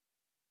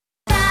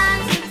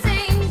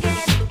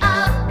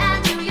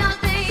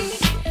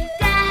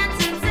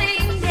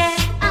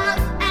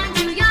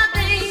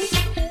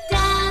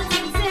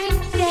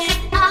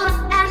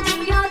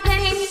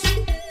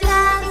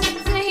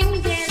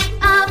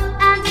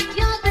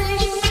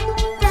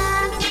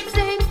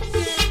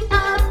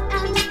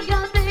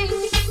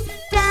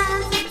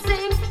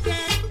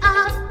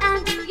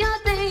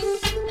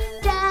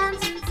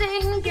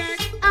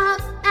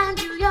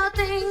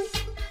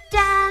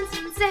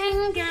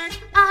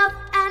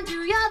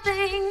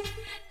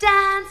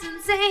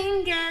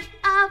sing it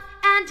up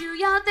and do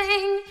your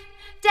thing.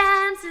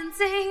 Dance and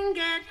sing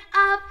it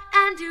up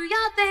and do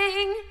your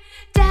thing.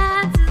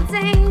 Dance and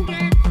sing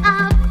it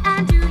up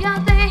and do your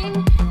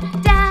thing.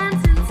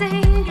 Dance and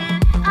sing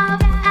it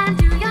up and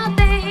do your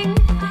thing.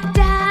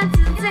 Dance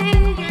and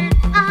sing it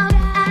up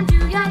and do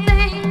your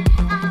thing.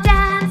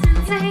 Dance and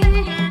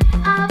sing it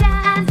up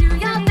and do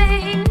your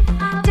thing.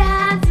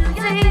 Dance and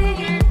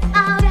sing it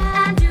up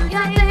and do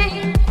your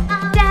thing.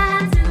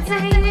 Dance and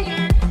sing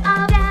it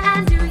up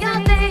and do your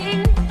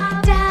thing.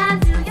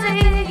 Dance and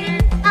sing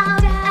it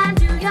up and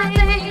do your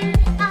thing.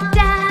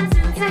 Dance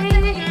and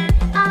sing it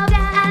up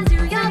and do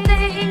your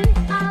thing.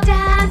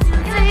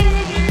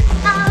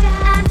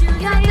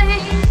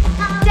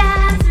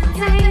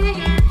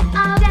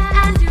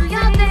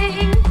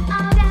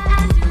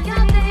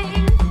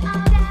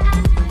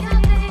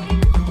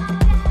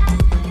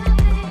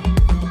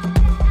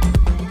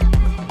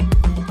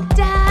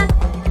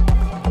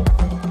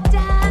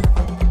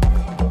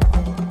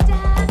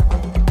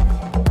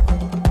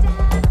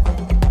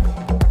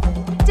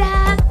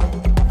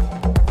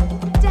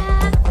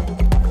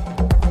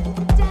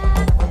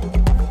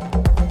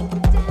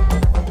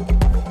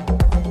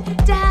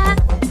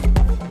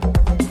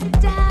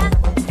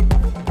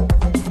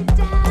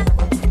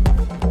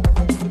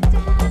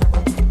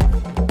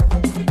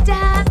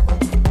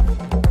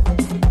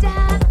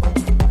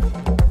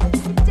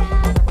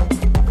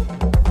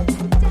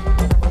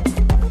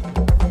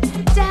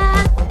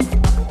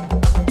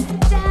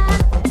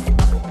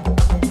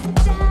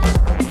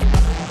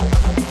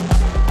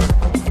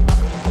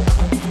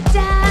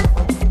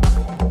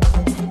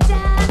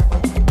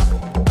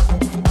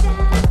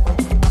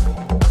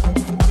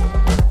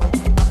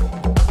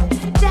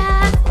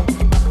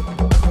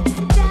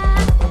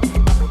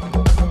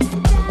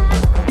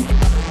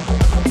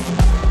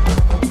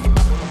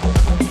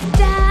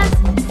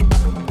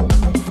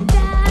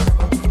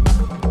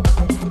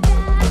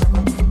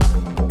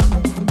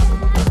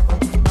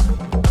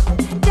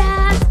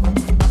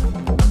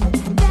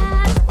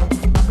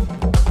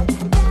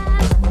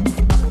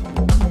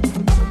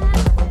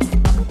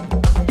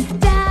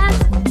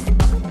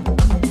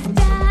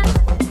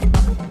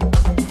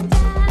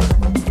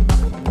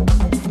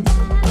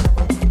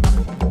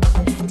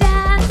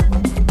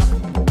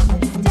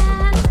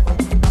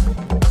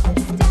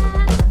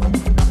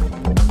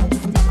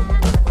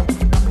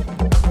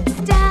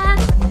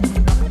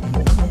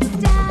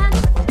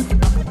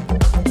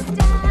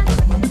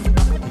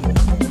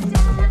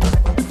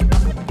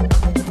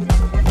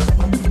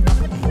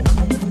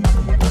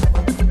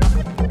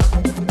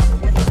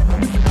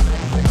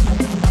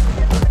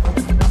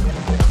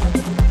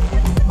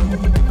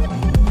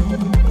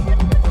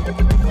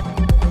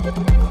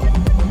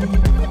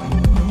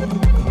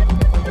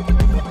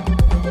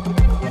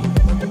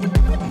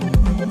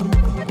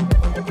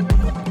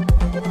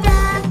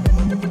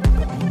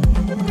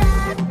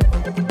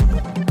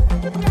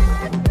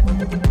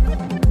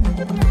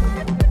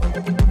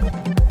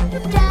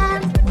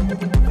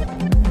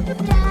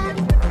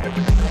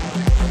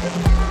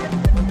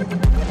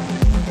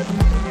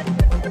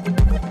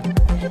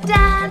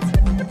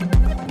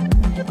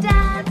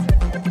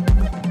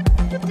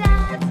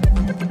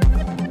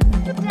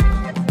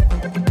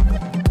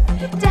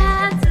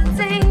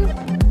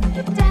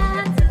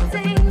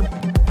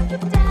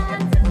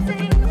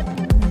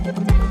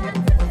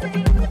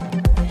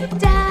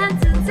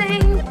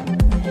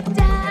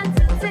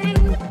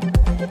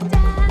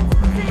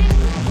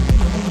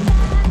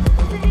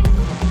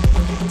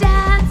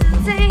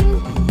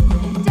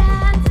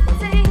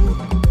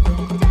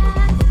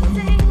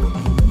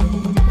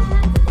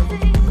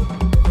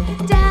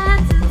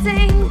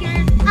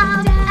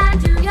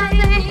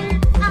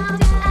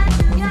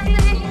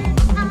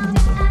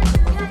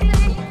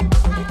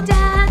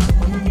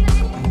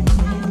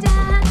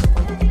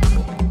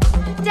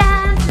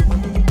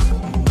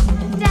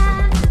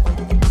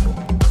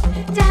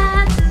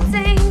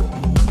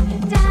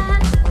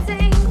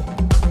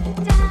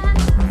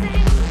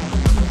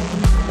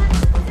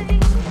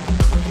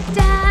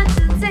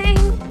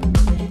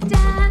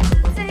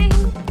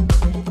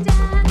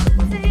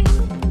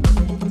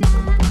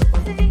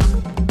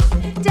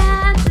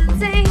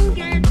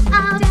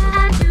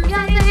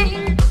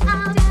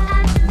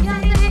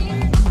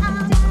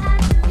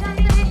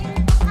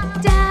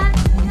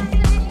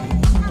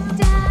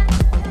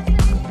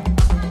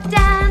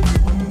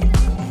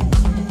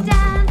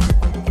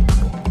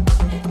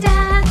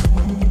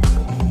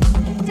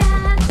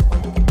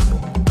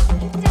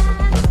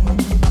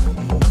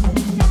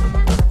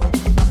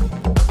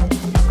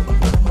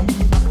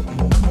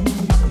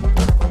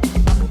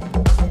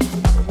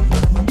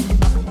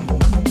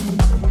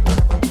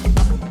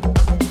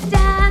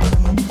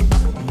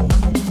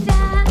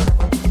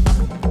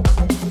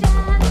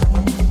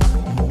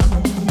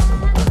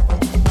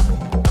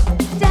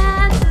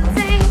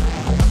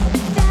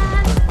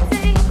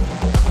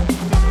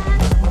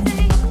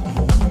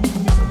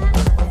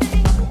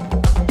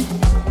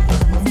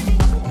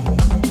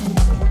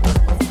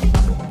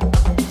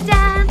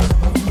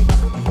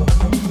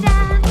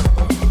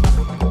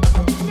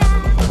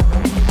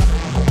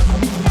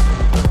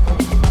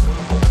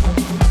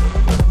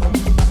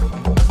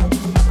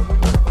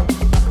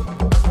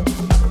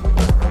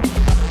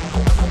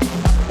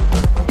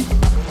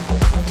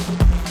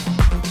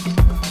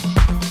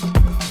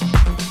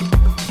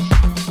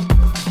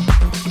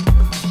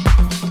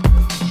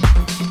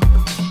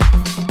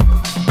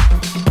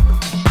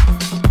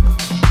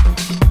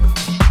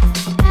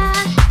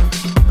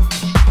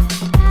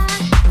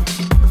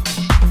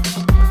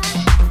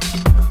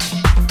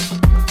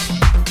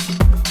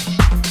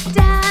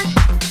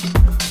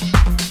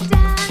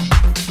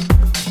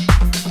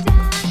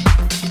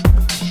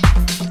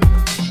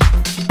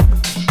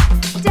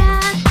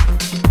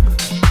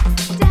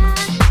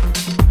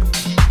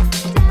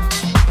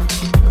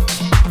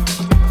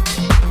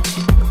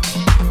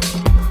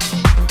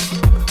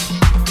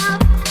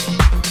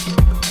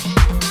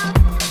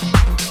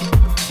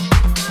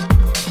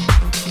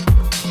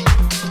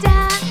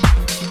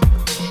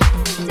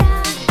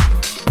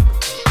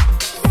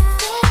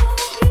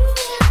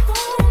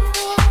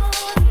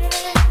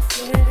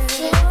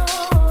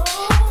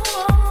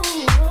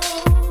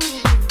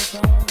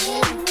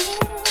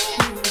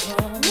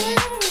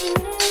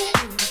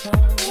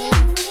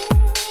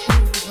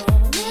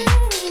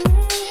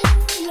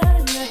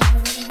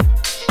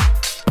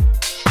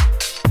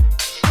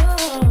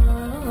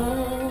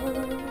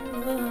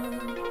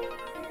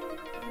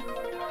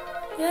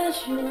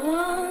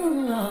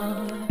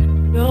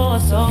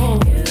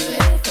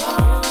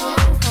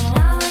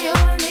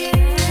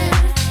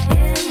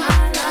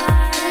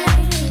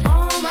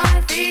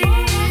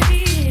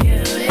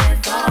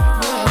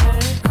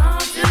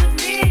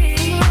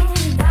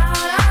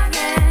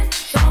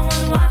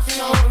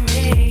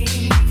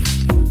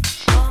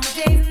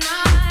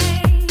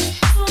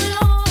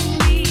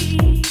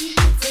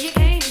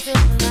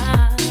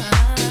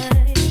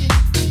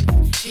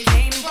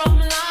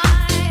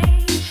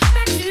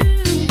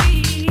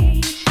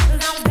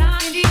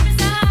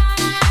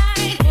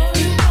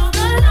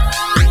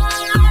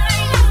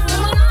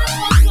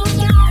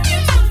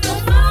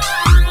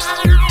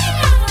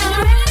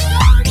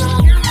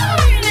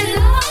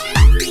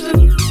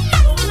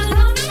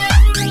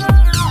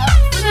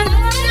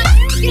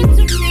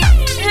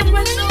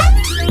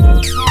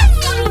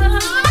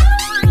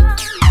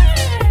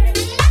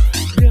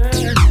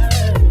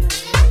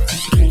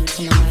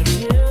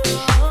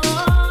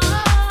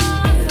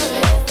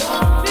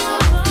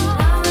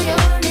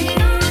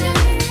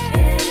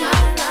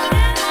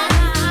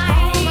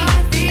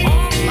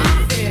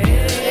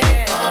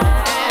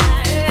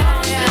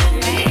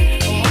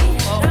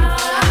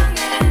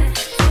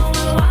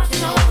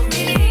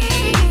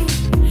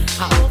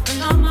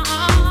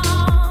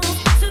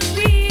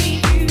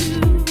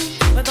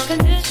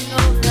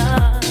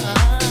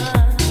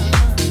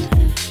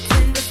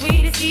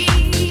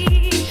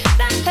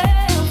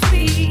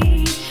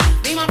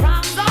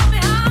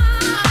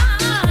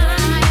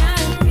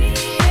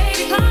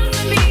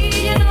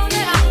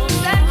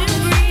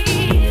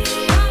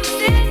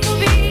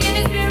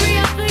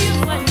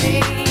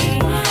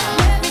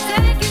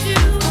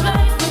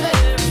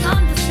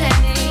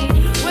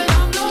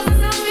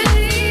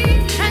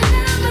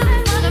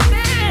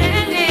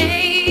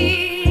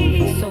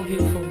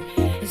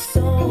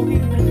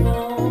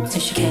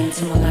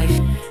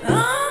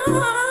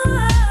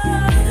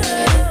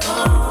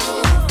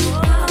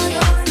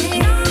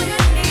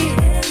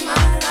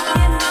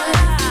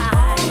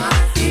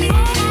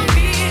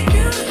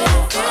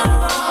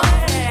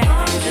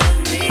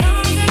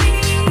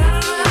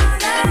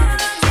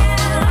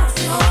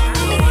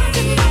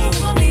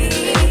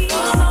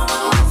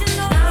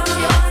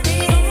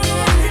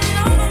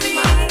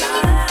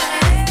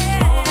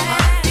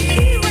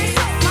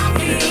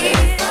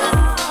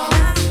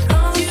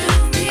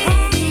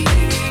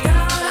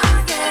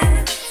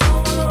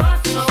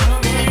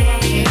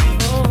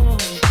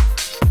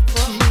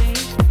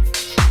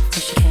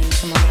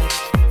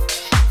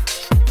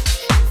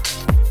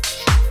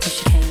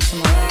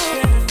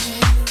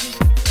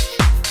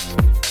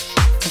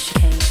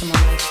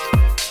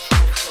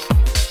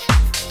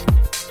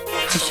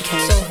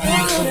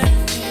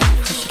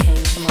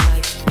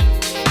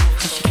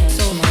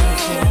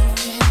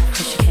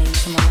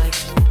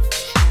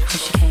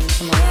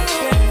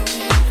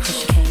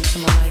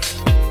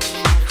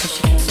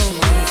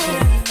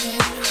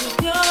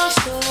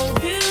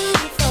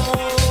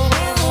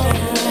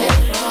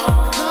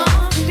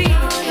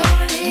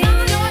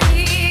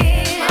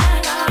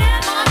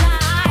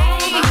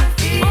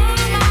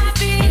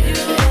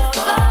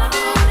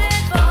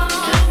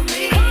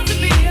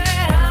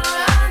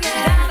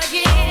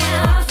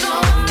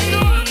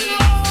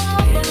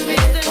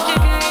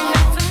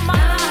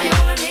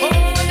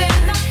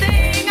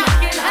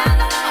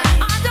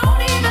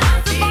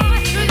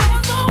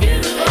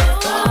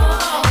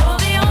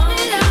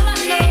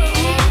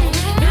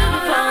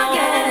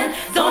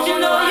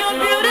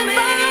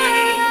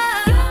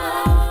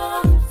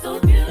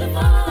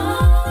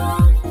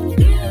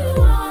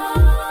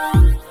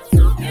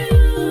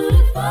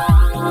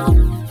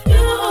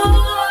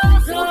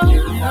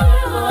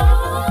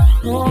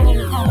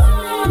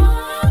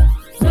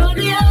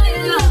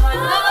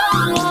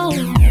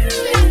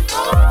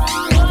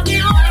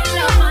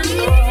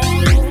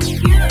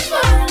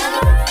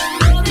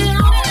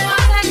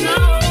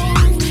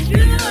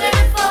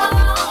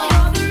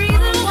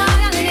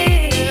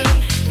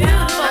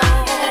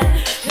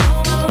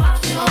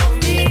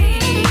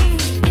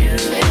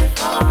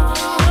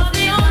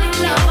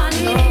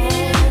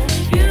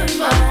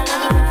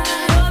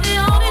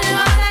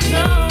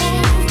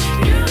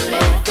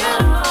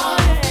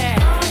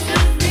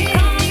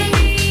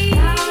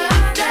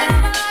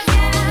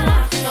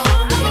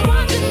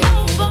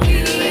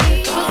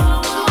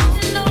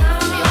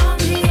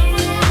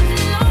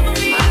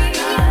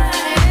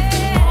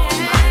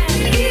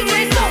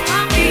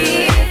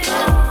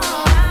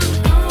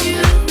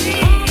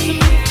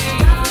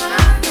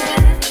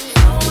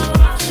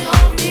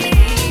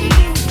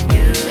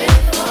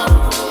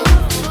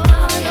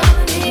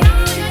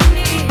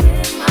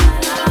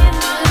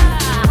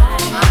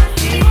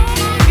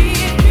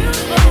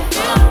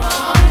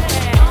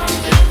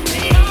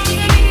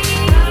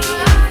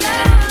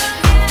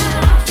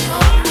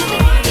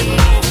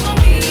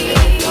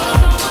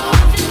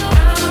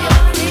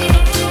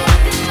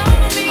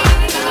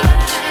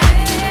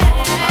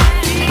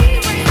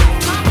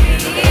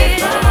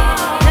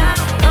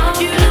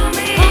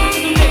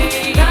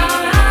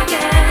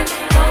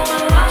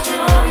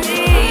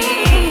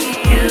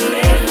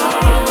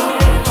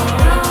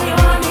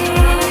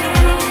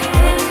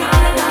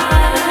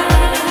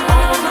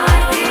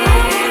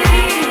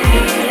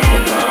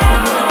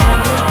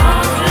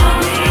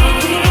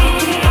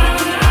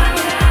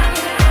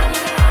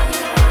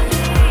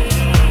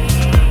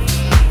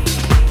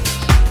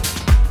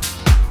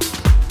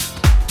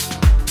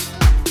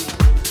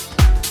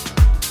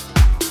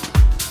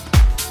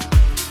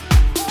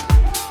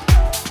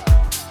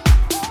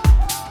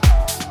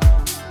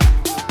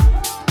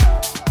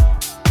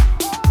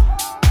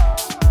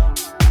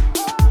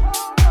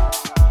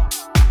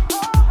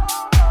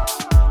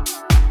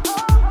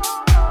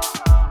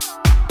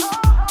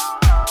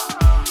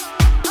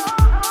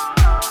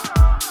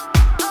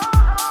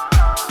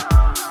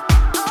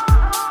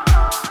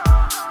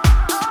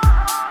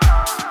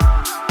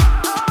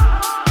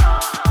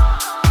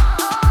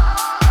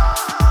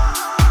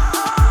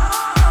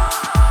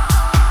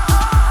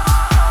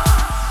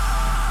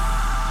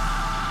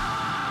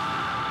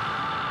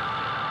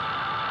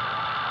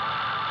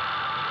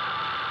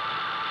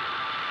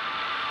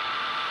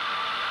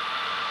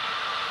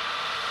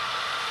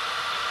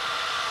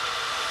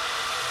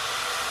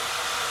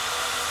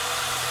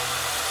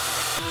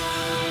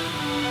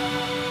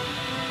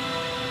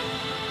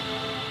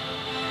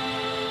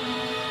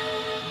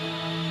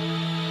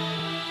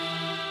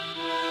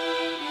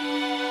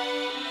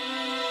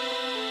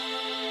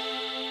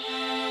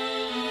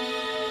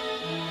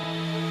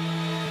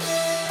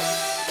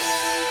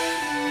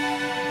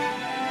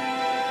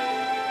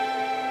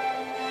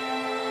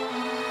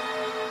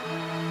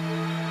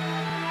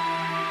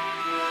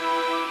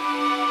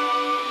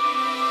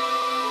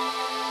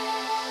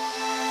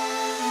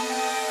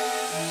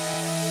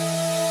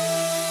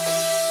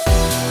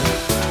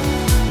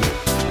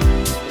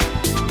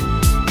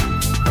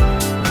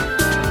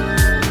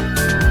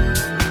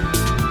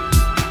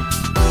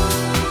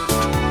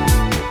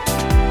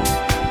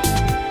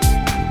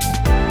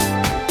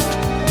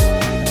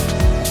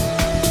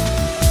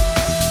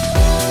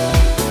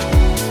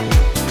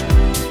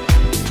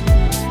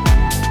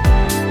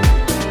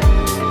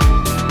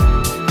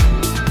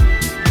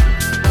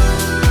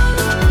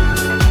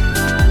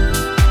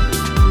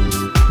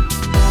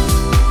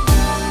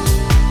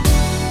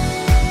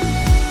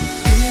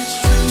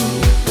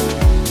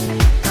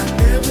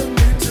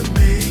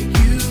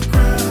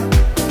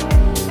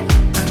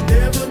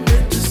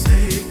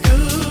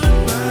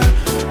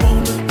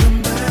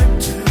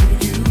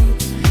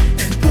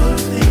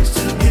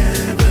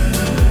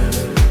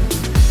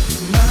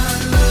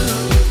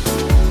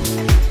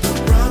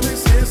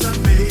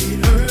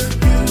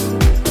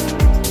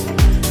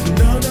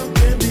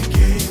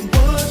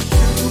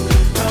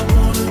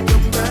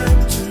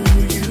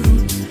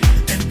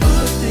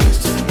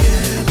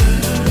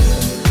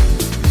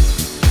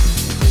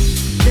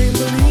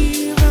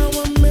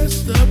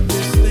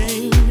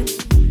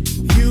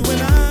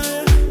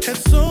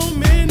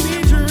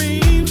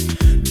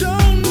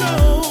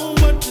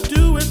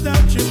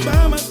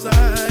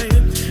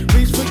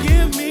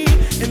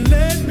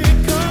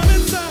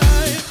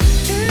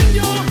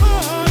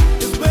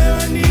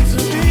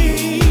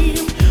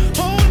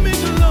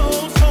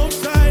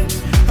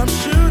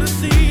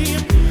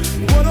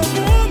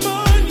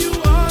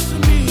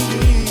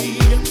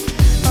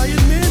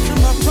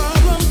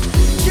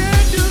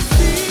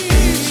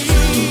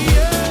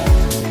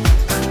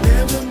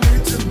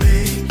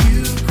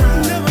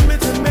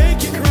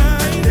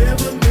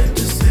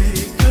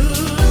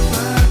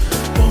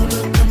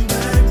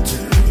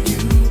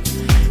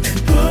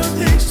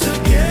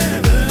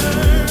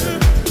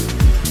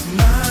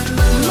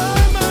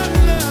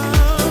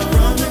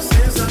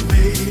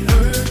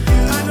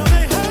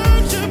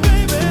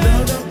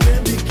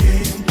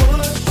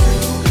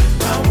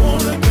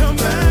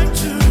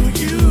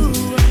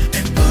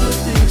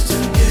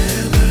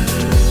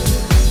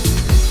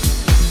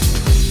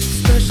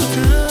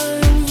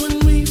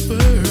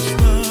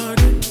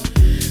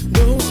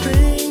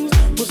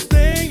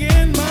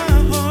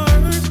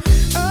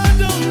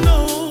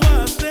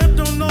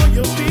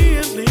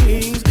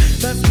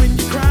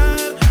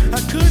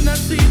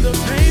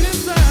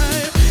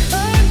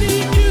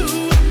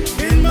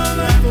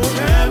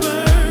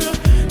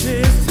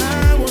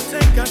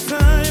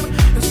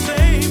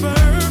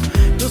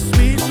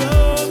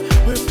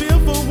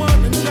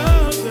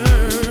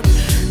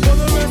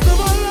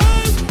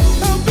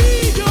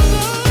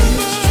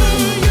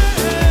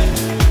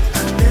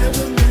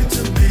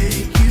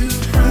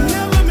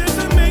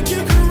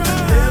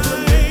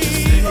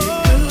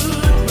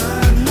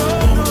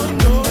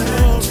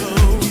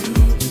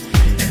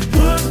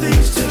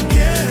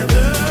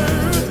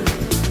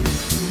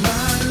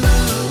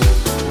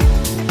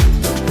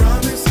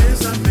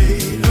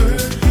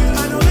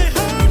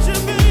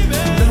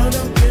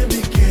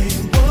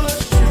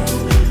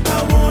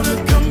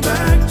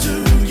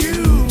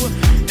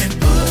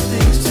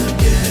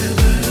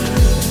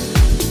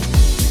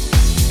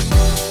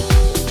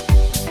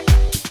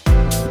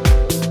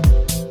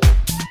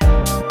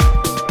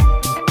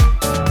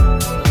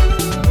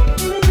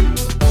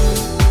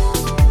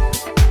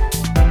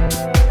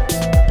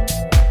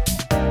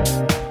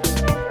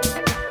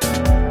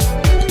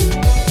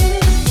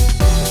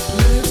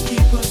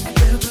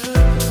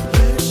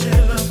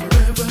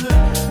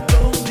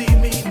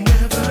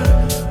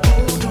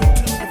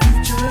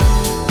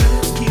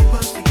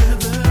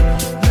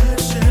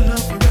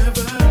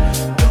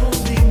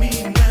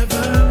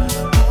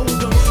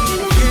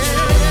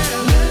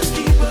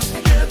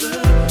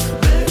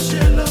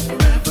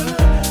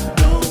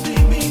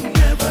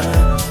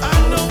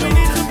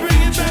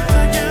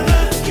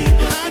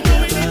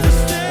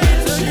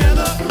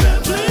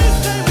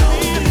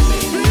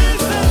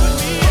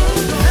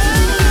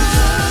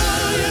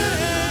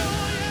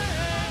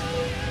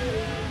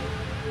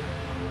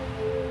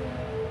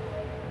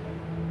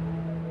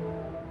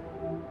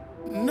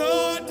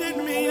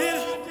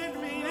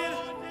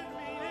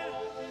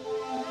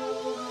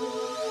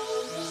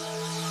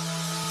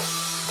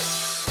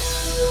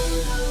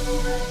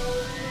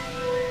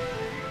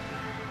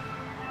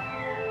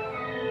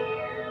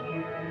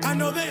 I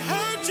know they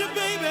hurt you,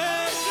 baby.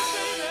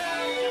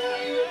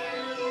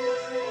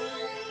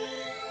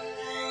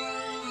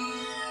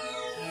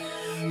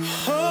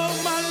 Oh,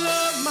 my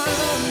love, my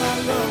love, my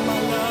love, my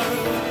love.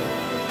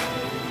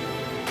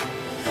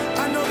 I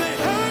know they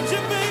hurt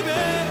you,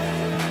 baby.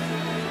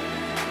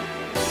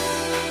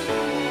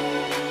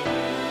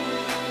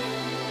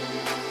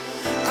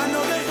 I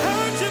know they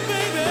hurt you,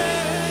 baby.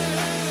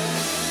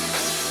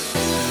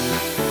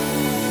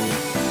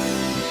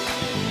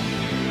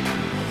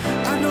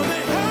 I know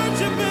they hurt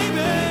you,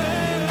 baby.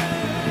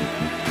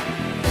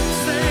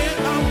 Saying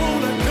I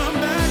wanna come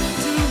back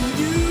to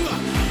you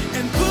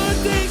and put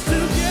things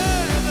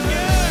together.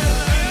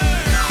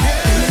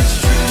 And it's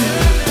true.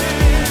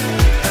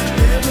 I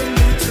never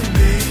meant to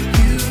make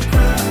you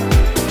cry.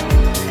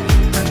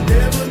 I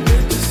never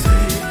meant to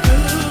say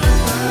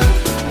goodbye.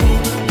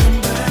 Wanna come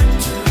back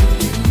to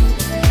you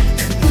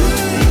and put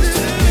things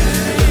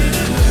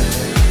together.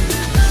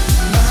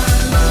 My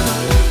love,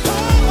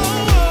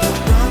 the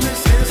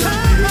promises I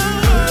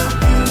made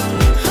you.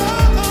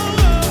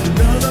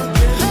 None of them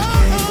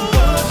became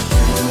what's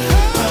true.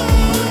 I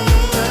wanna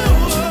come back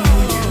to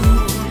you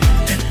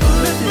and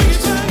put things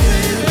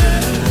together.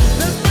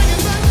 Let's bring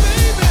it back,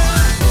 baby.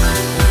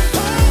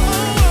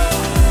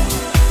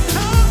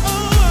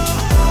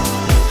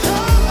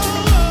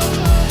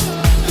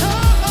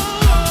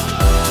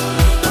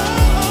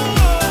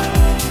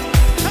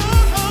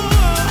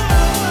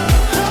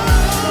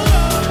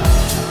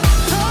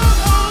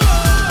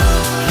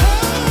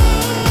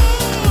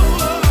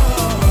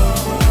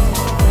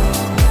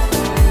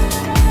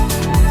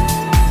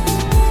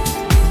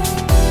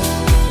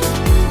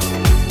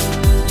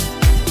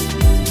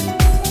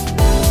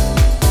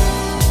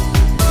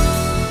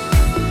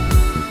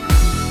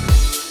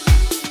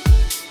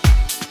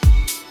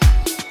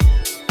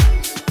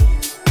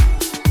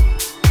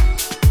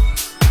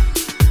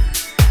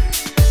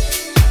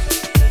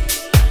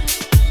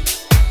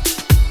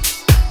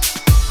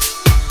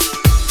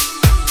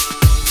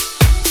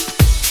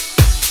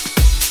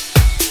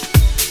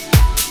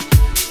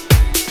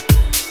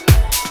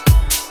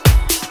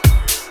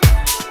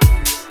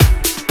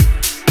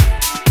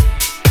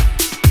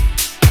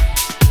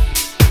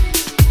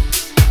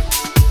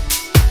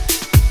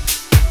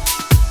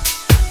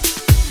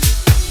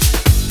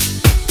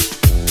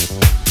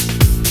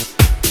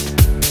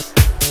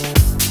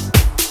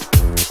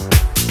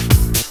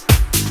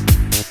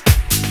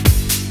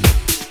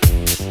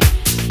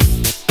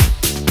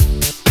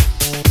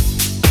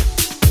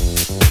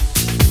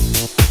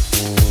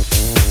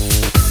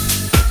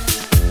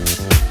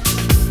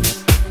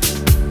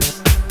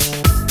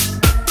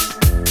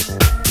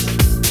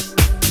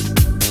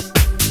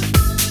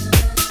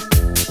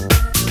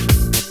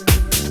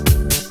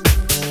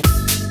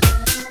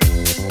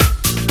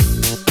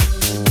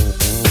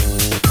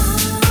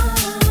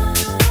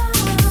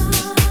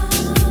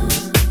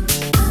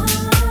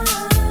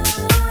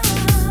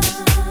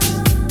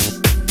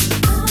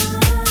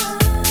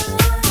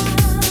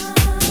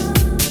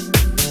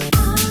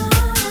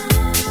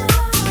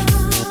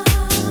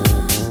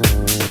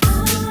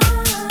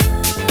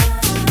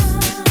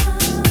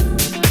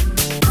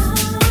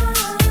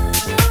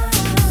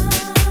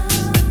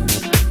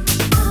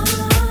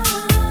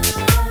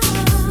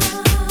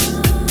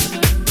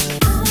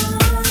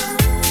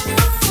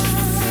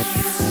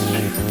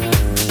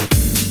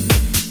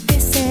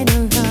 This ain't a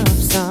love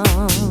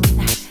song,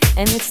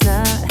 and it's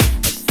not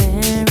a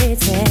fairy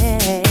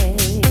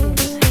tale.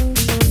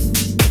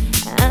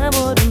 I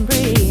wouldn't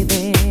breathe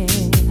in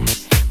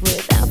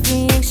without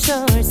being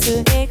sure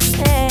to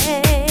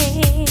exhale.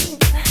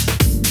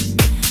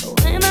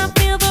 When I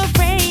feel the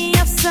ray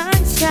of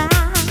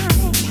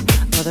sunshine,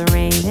 or the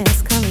rain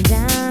is coming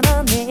down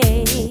on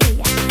me.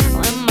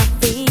 When my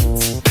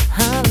feet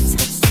hardly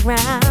touch the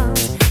ground,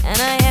 and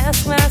I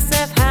ask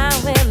myself, how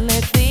will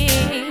it be?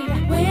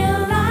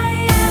 Will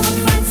I ever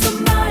find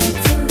somebody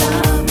to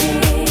love me?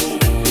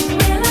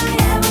 Will I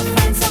ever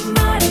find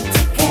somebody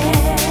to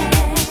care?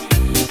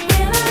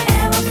 Will I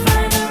ever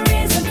find a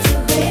reason to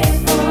live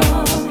for?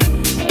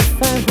 If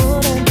I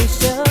wouldn't be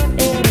sure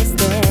it is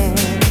there.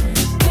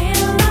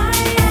 Will I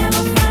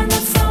ever find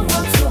that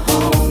someone to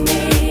hold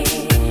me?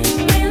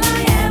 Will I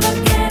ever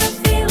get a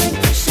feeling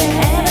to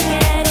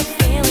share?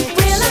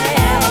 Will I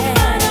ever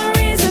find a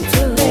reason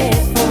to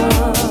live for?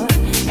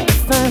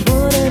 If I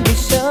wouldn't be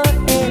sure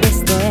it is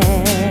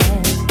there.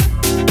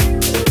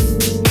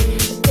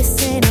 This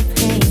ain't a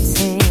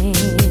painting,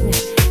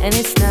 and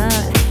it's not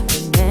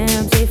an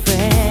empty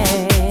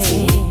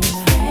frame.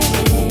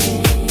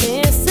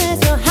 This is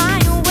your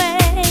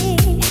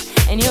highway,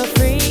 and you're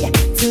free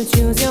to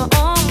choose your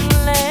own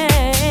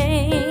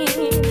lane.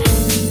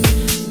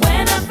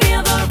 When I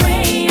feel the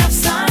ray of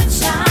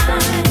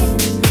sunshine,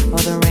 or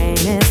the rain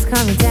is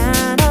coming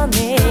down on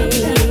me.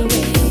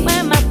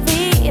 When my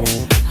feet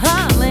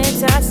hardly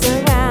touch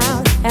the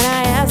ground, and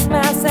I ask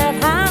myself,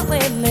 how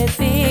will it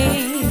be?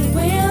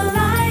 Will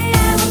I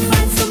ever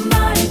find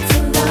somebody to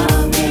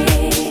love me?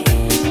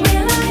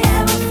 Will I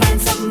ever find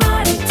somebody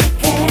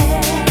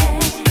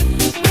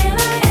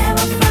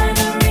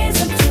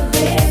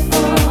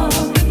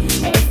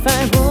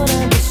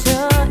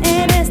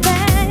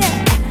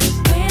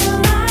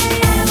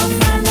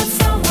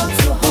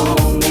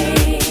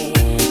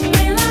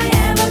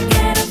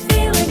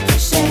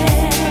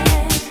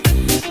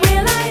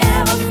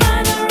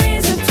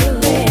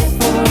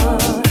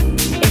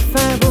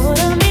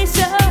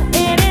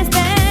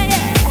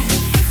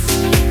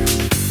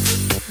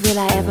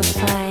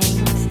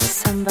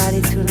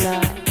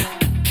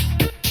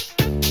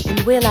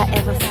will I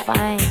ever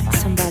find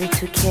somebody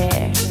to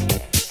care?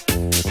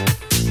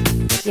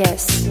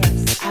 Yes,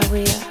 I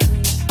will,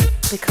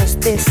 because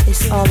this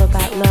is all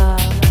about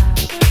love.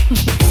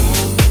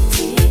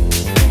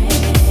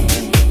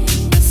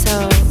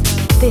 So,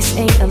 this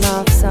ain't a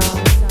love song,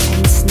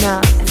 and it's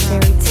not a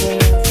fairy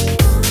tale.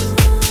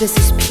 This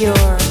is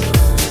pure,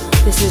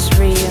 this is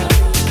real,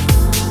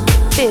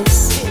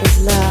 this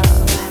is love.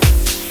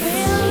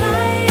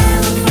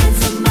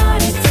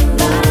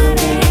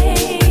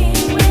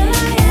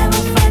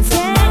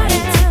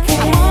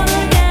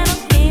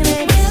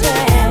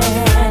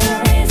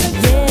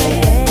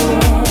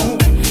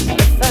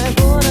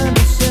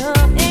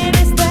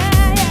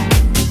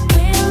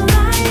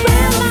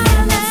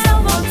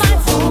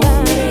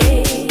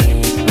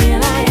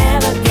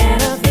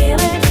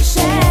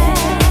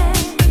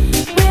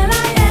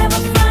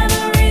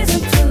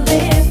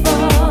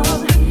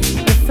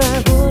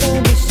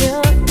 Sure.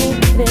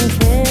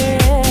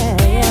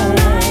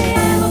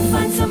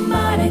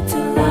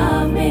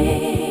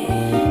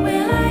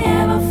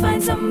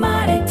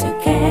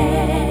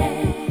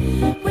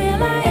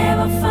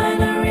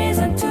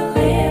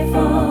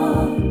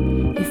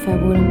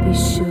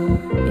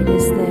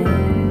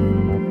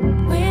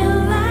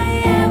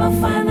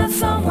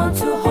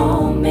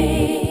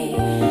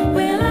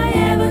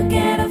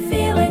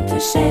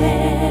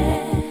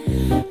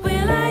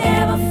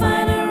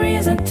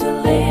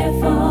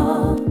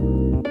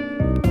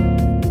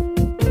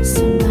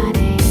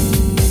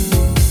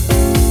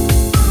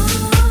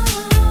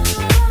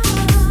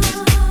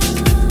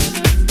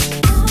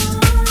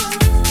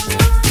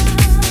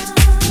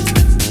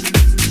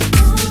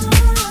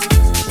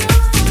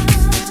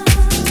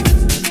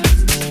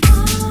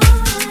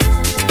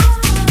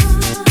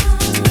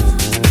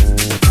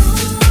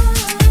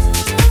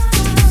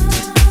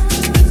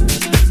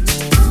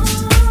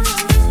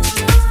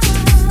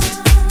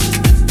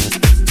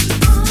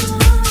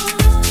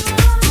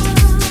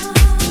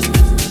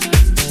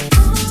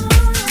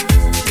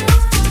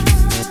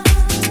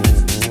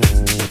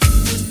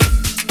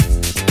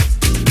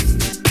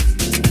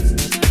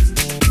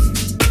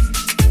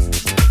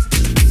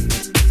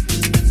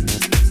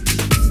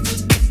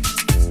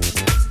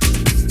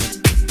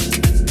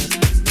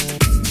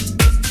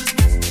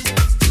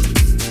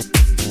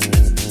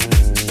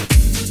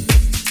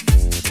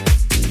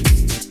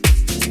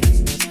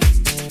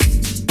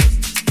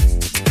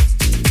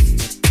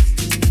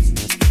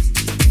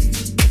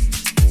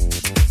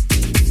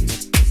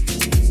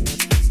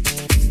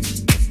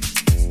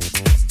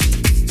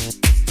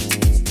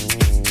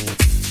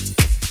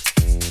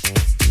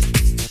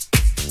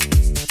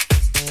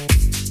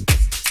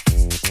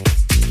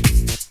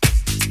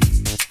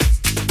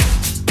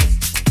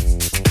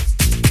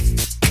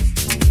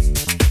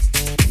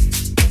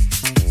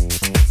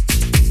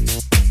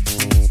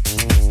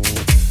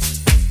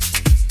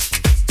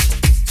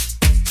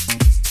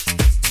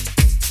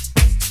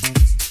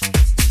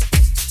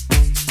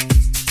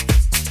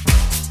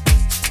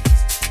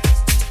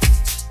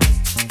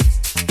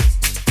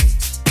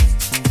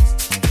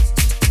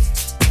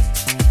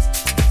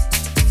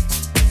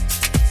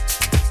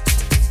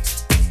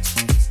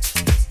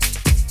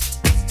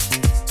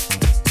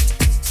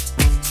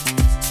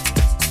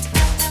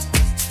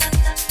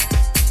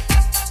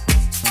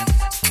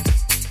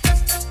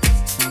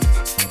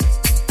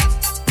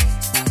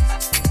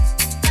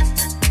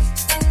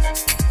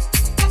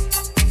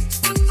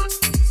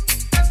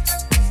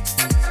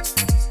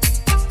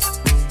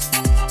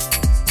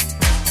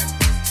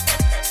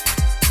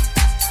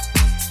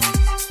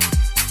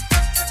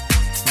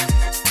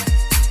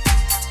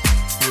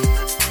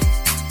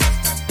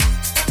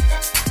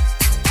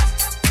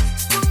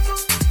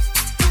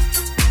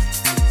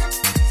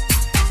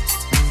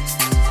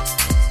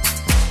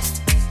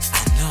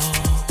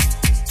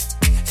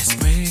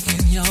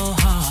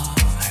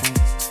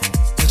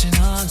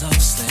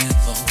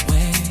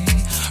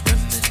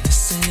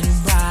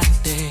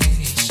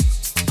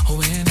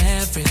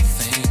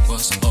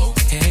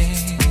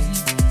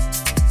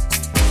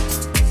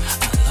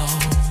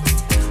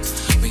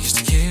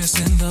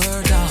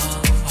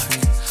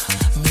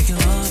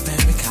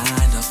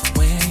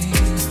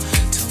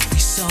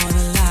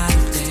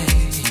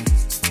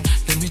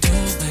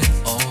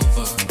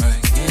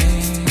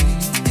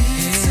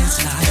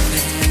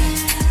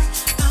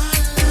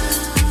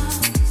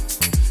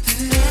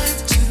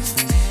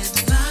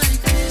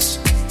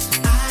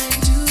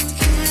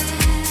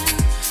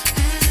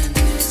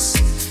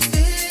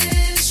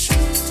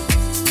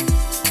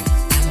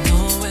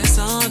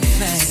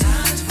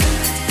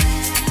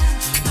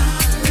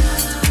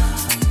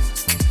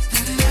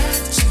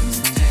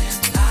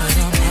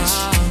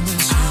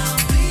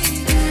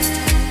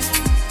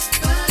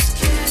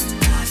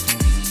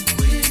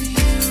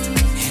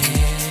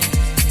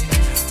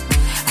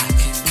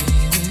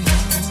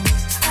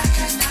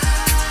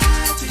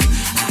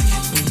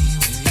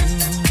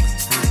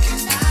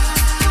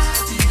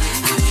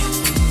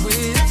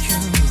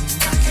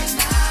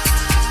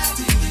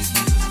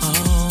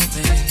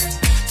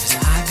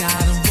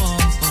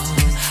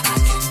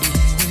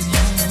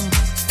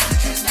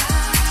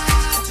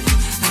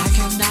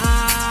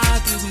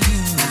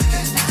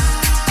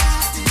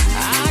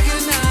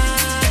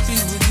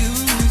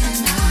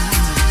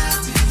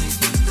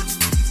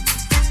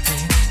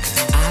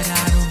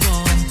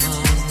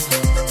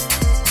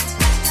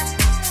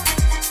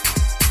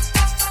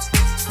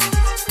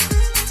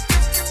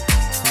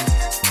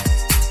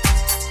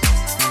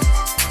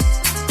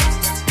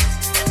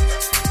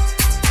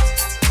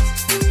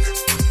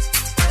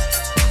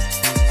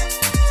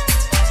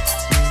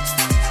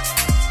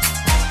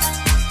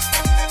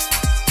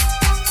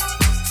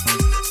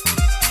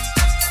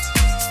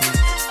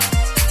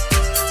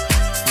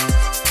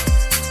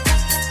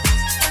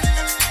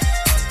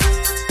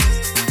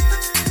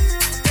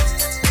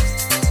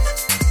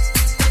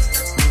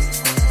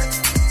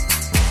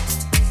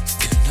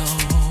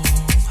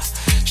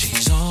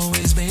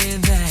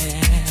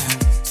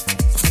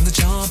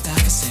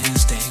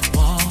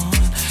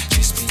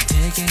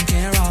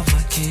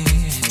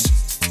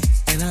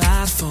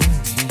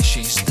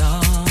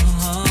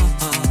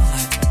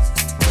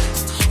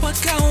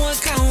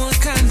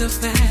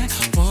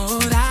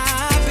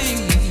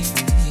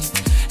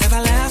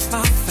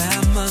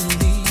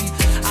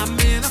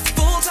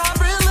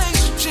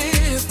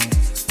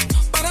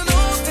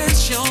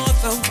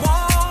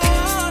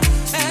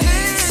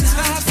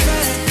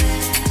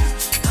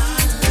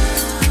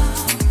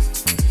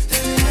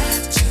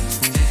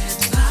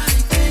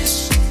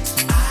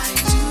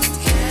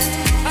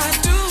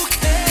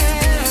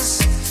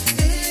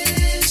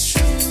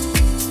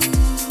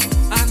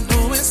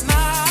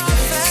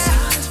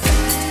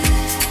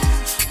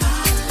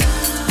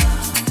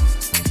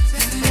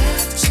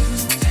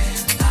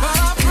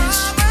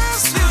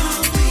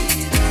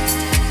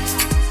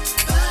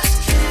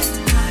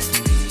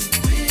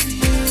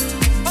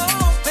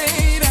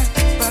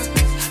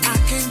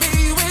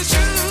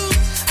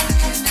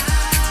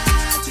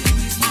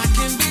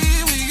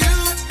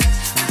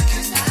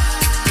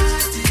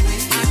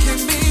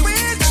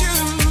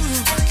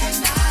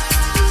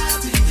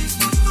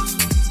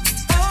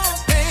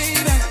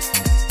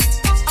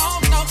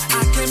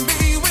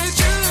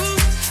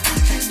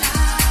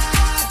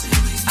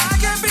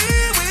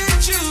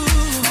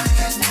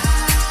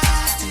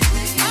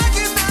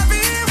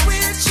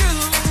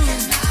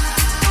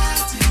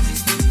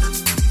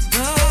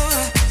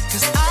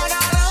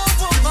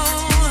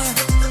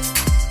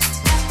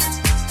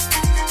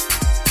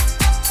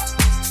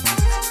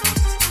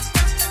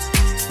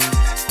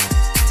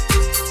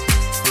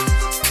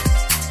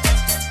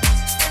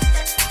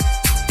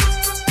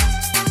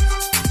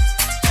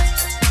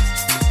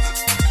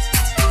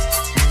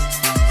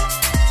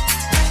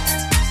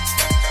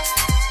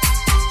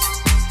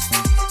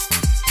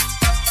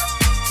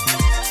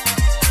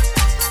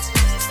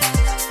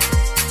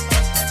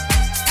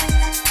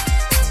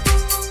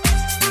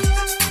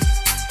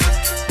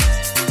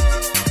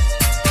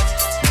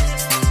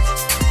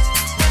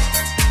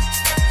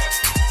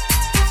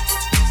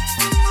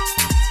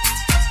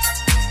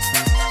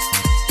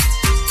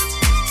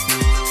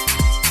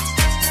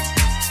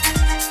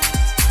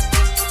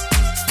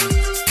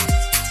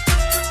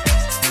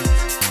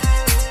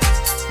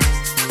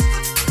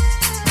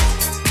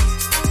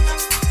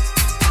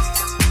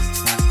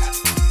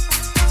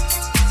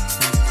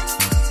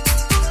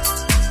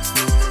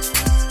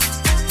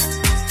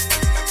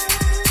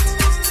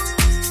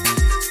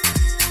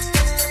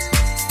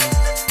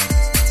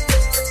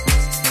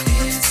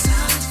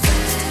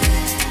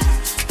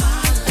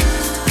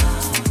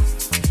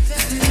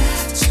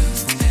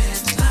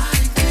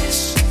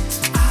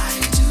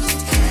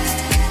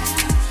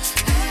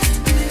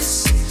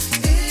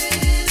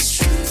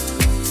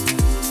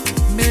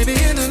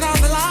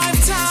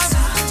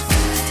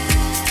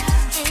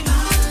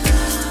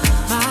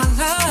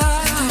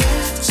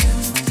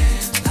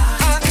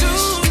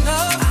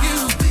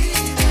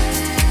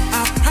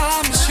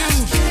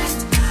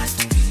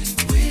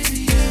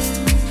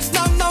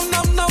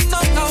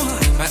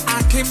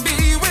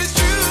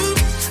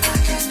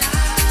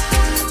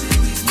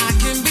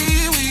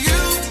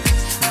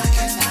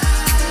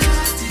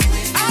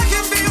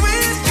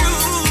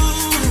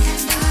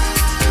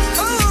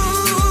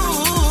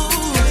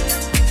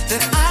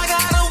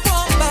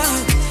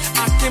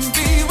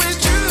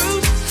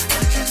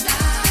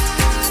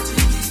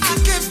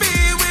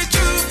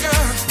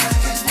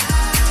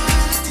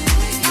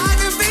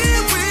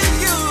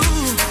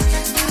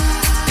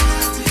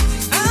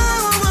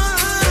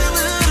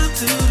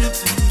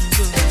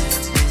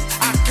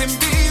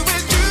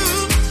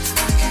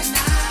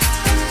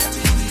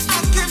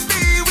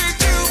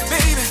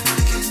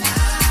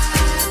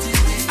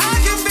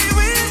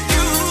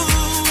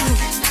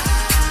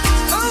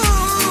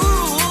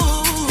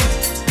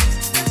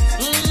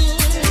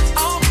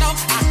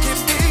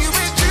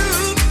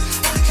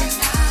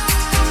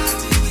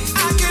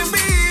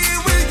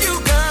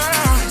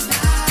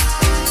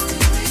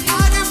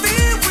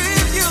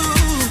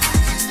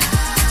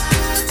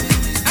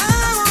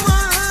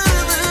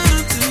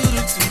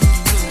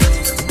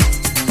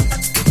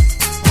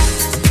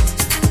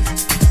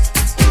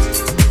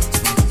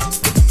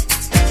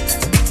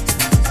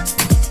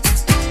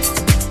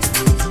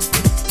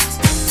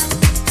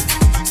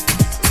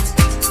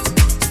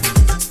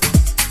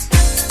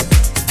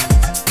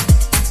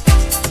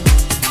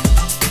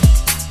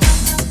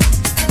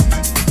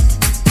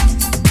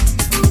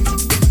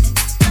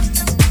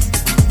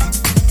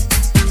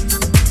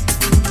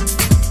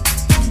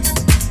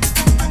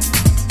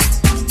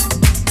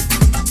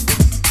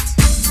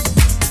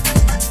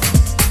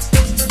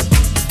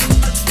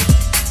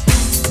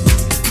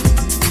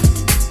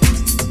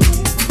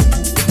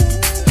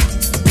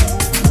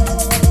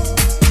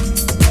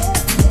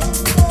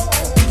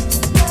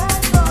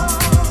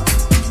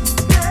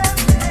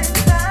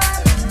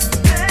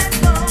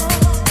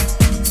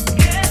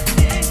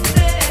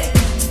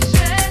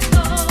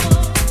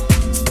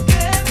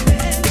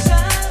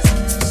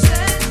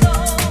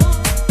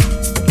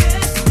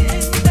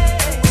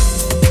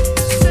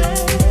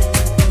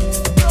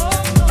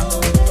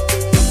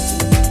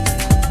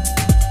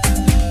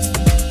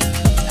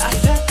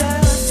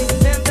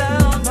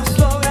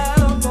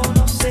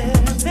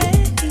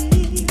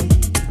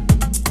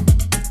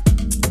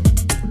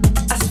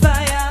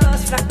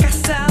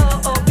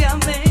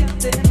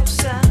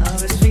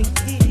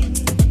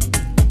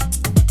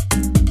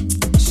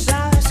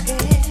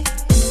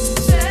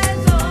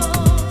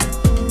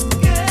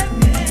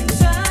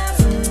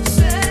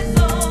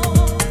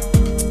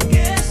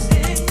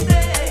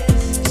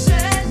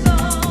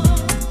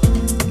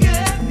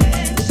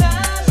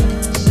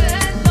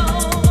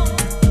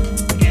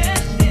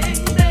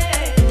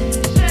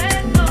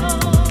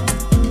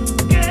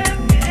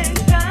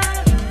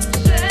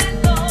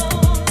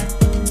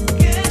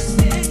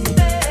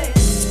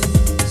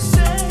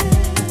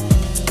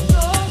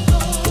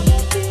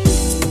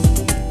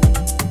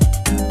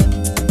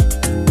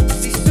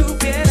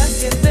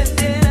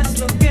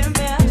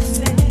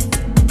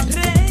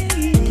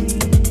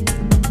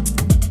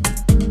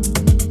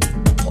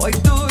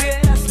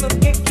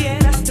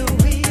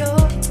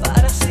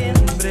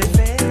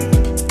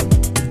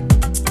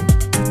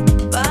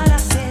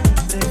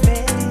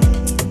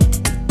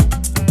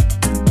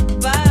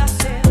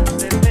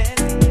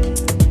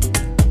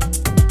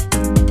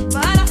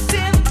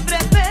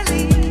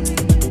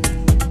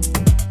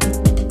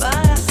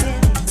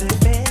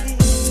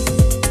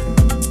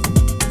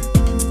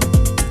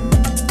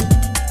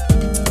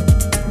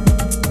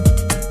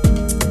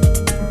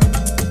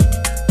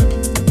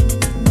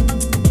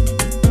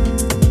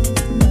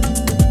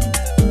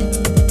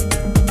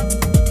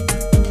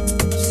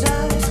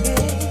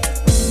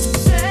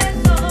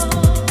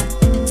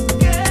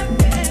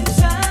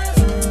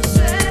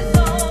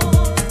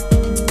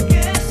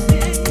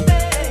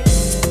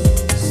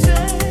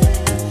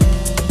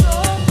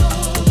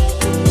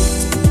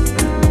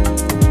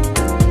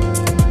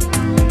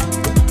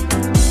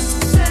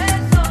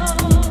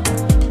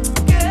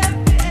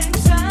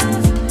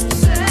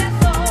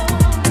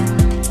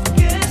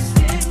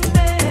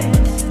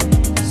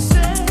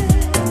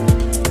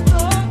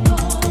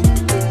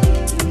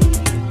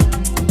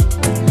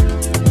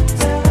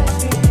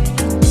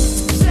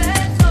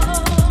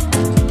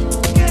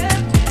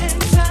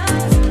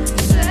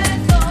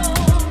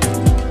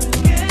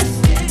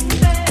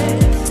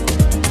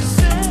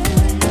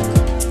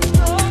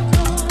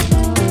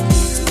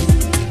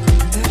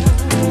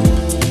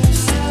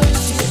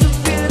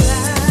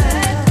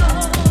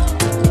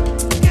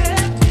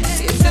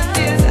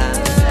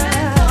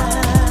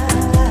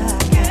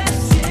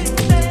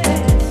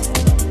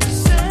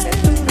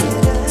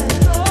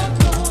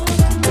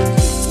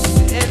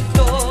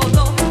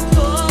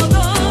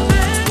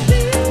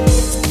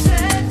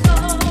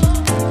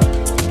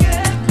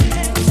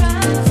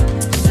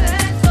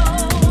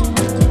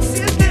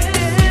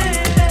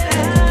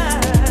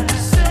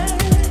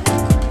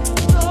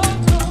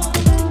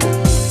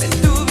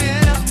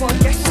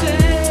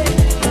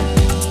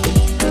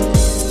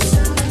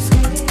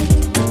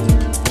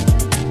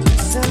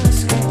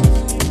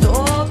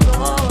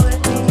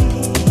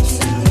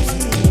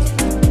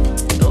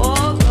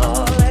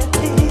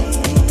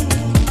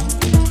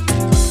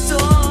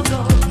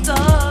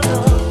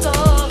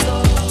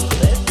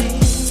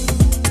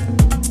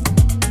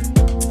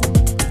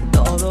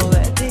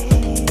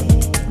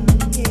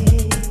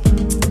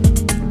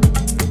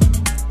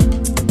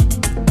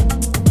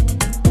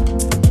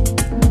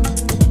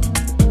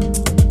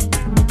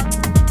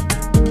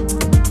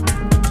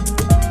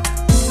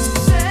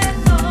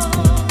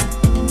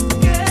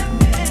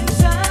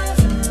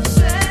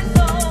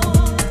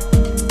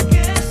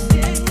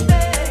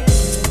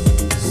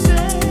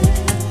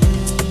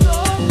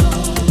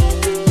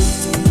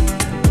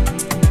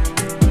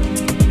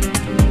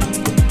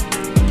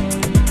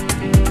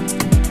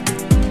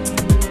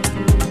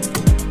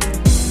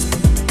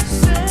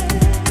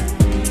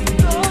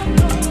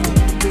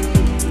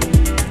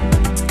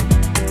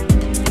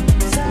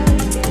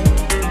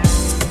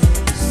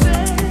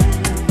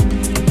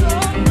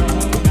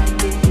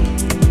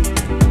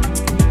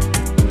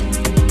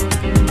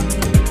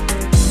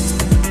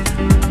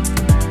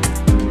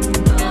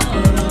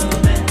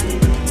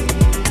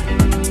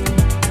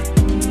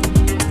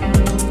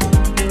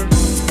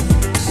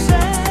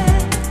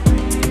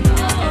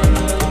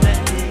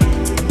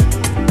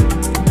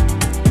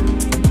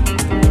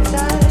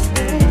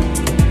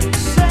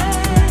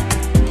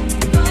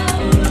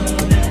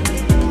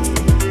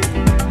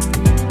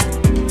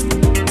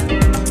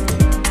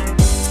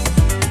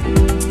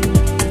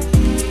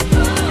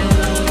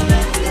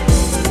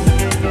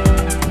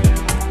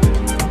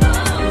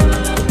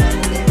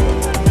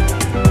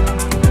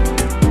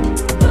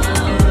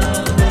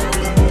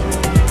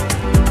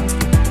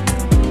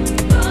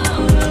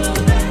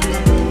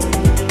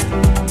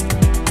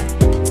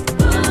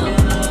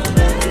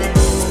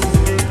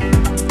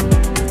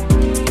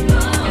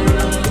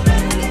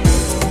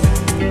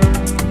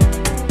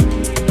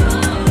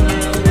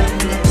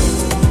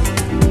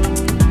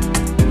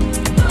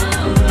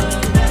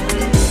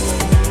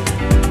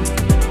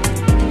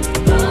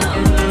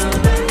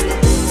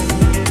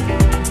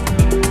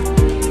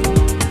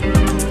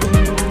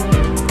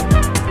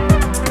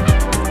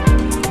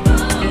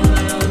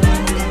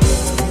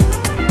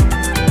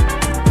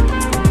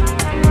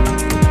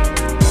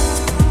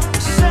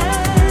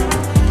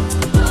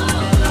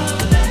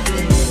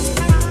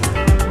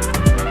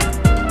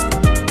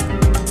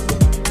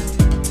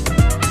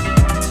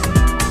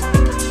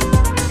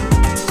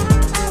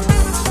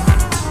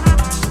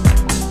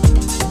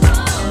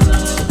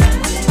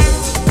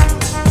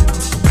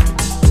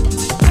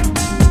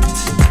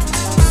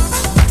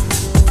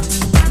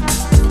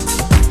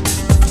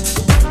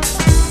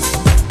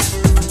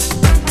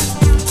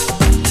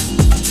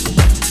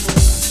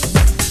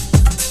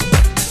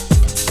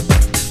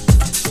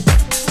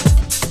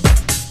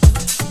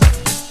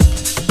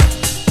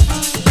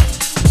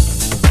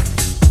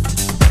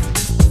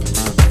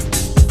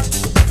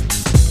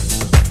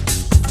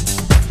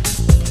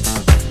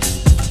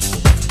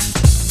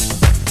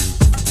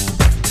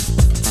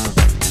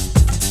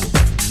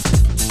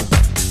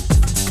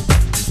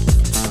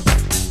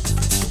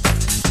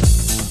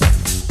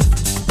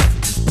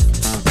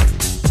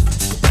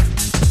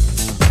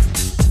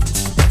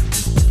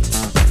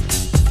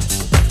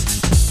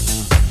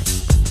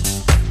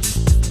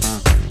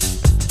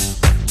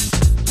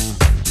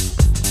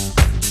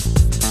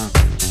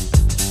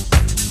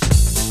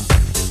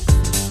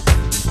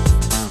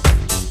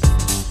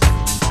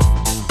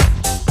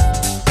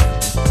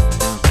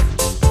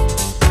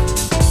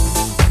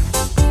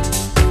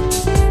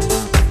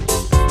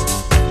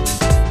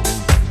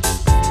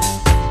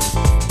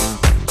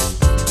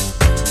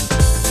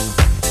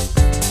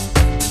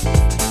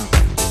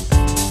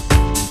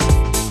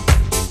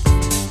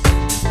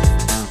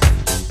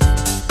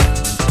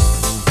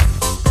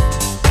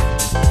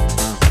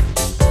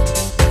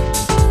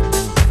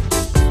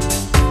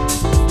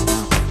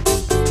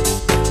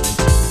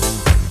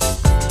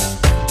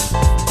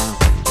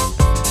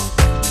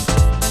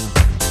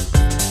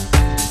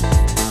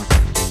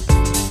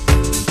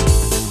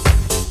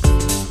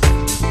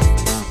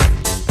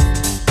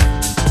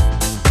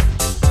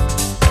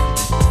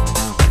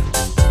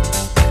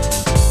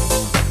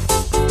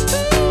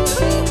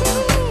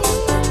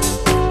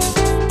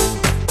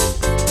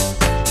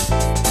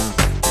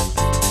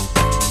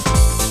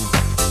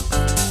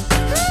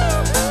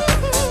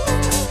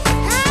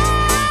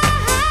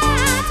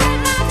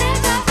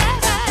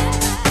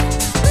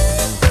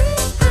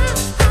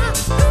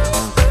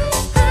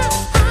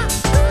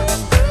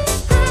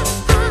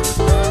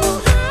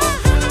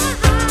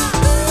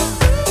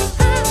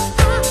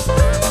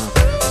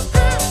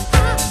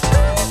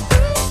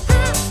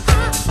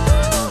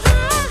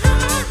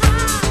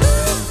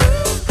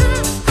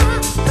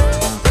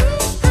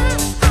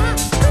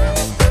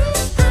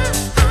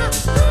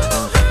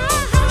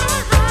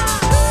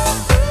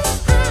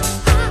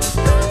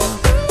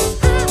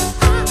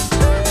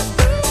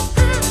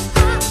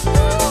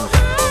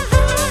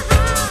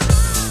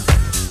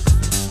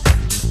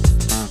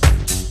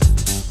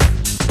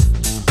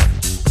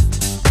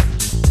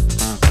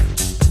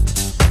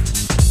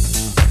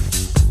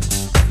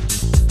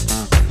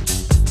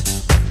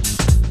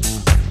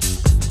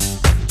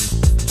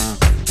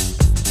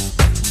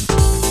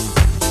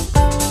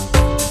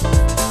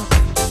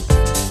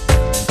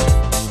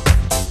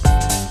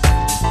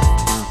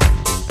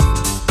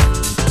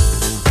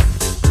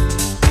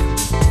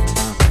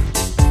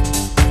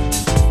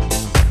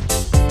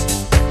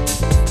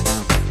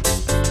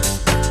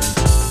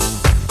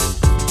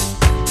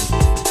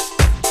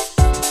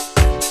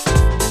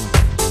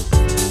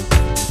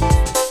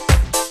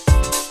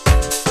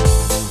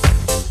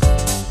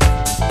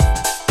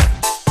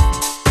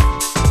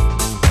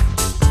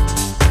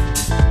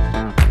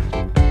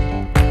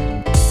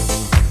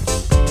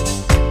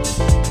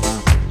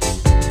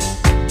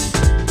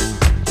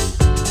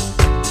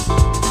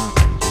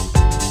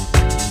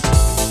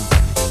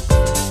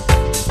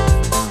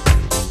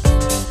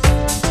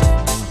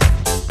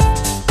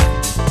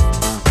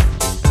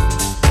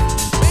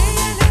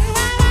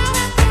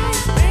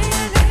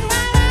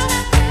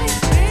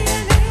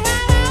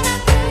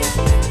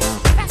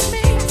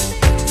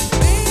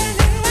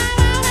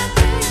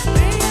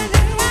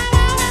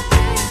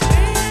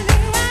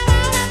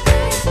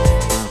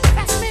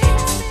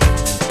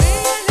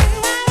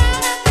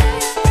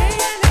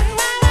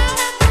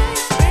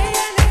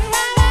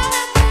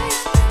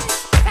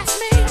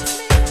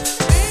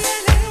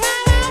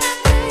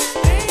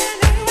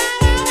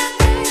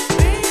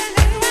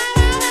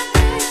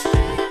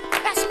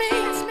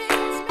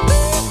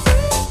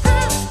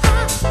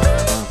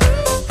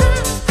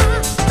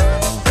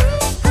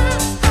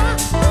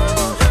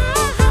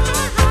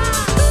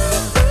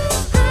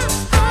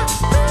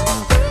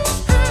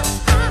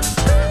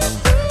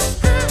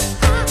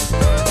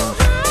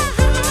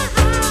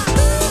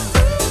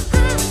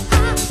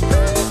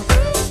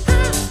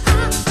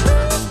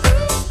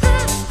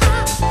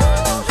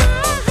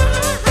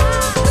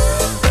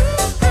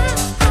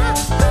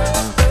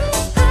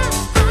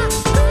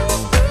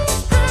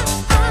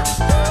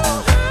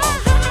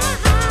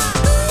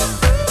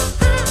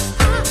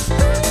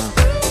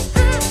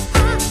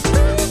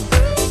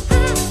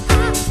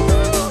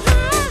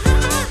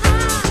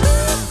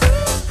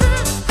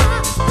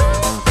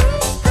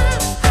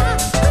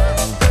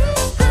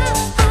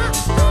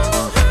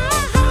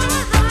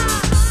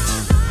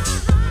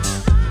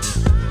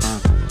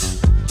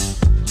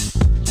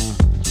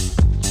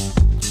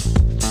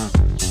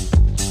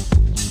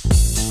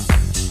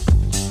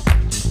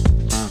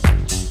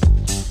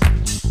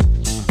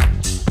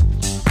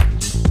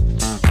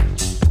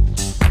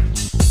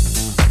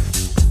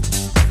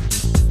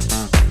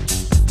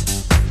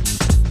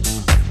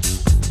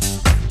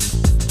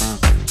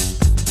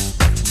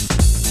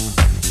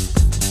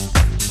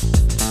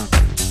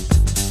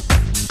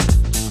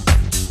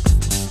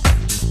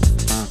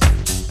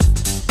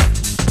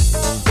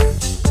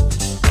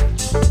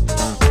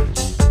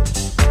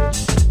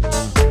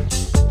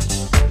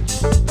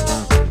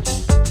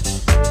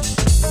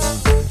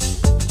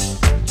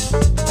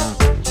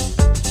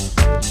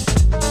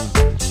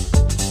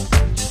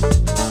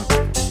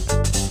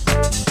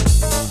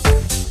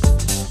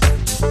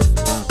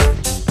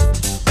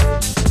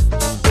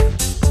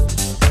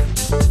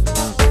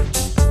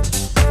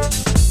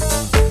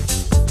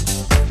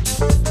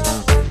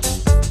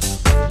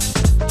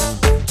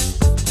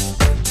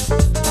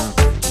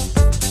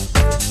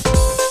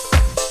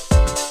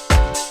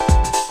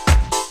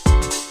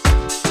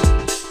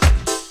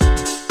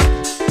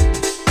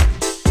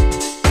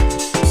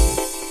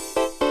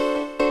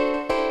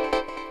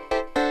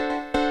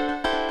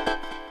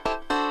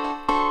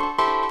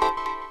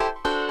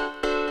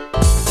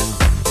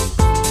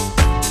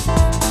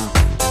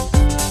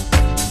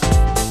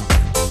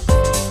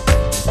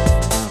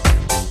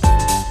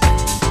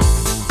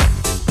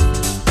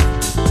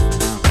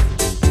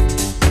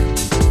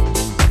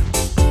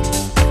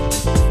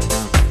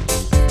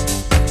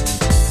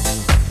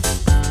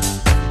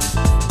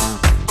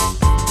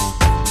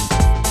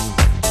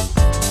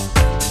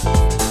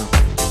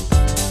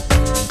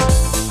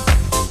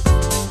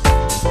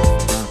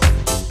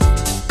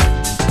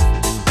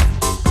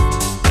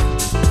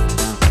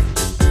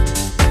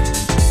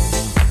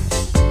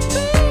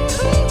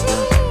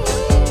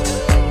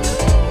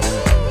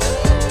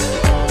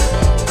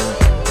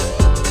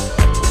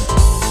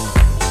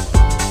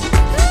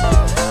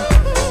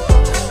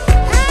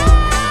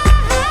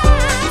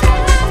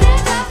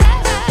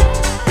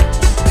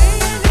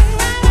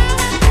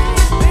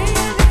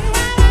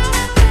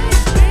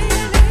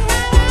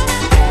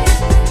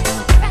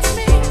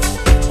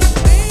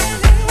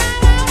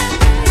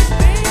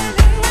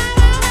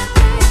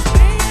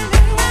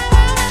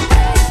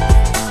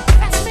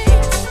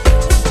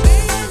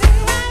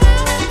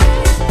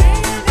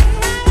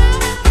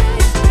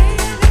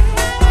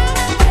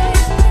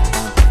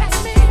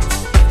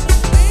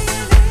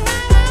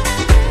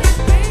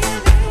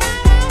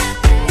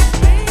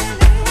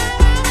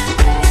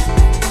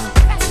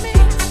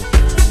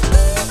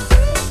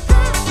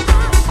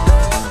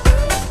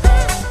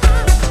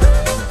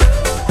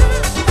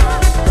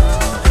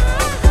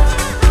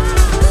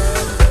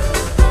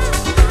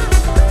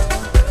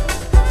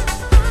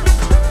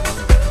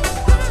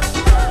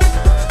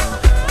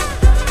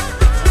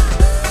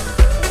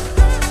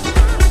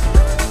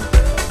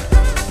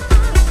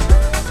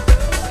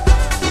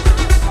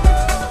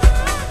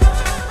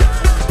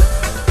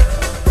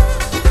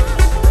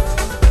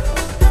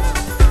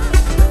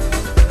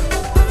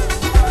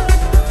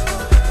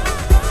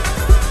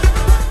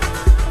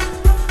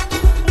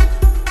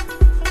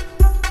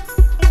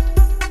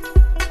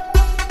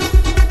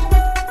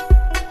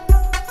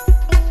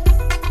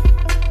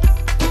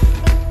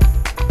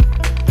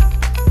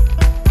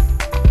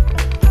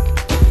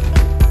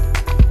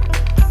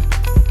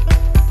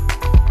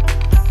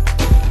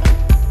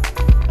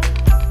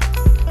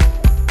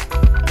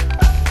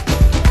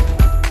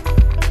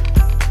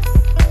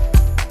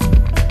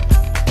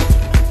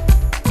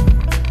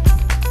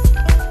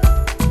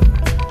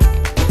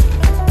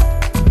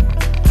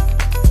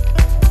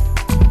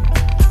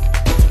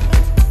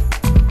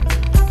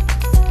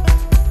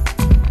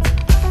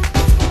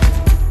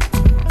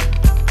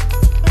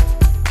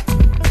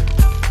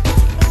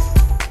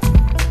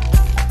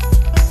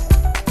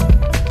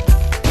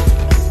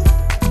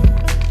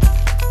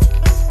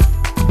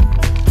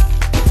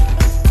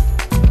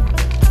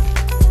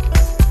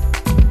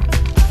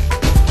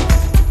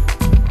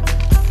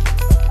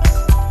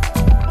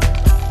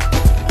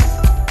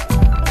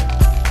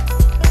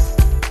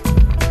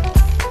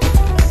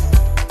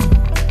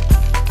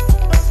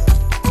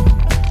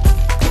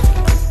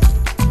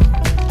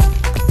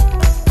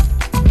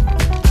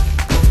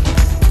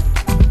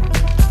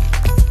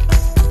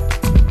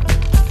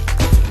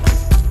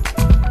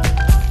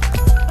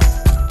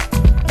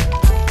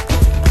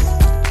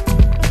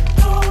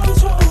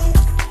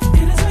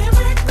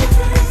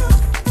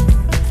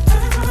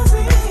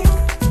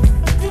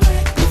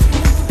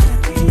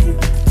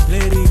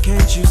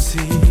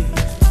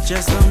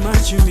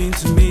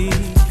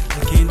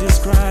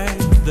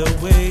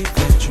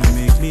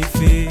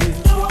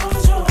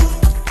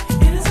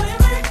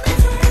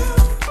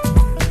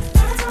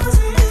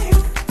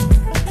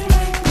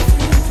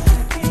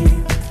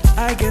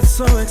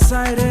 so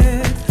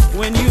excited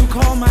when you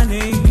call my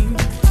name.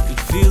 It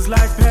feels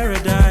like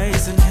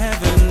paradise and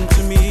heaven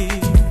to me.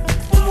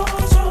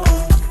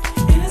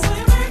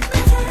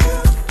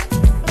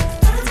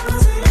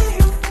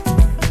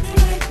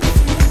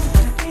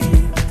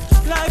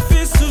 Life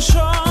is too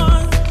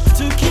short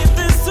to keep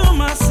this to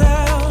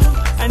myself.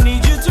 I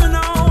need you to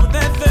know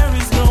that there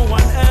is no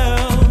one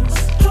else.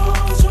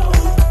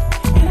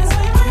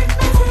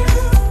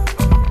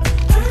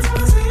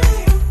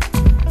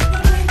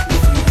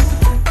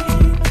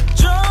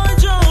 Joy,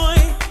 joy,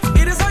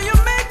 it is how you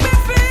make me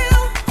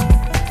feel.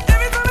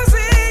 Every time I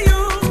see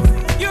you,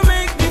 you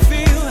make me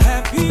feel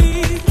happy.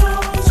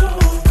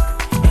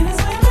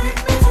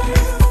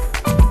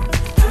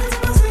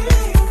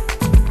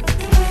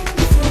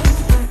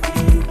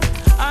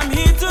 I'm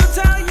here to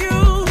tell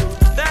you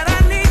that I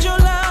need your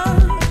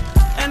love,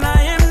 and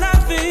I am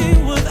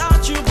nothing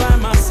without you by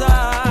my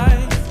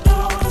side.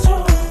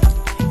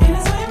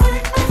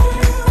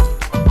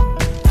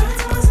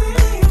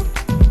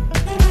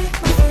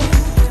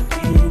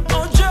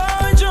 Oh,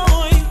 joy,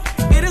 joy,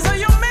 it is how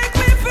you make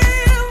me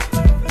feel.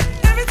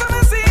 Every time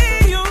I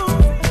see you,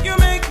 you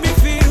make me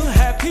feel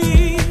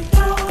happy. You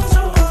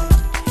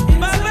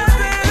make me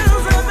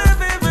feel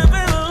happy.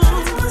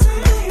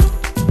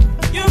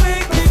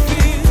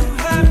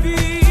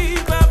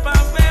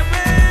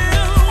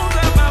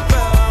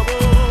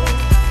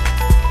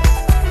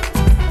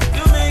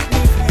 You make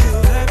me feel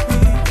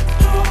happy.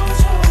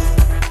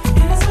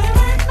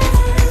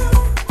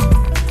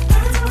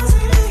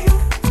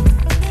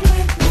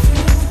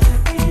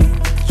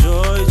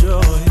 Joy,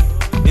 joy,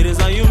 it is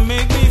how you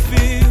make me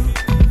feel.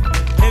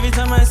 Every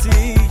time I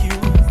see you,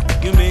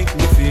 you make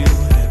me feel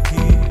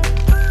happy.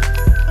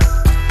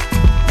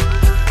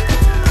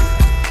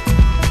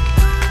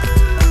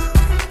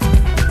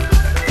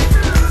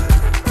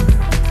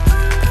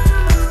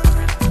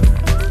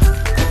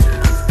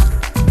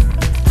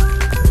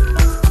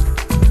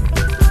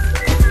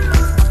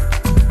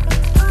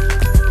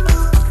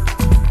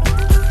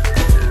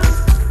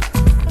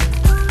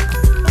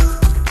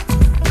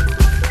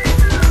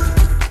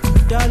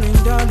 Darling,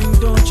 darling,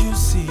 don't you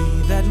see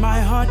that my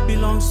heart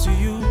belongs to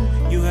you?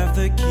 You have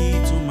the key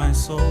to my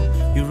soul.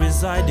 You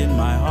reside in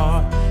my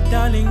heart.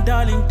 Darling,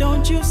 darling,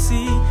 don't you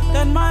see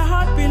that my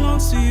heart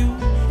belongs to you?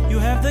 You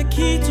have the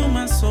key to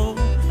my soul.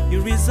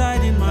 You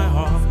reside in my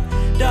heart.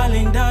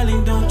 Darling,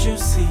 darling, don't you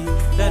see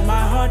that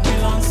my heart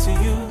belongs to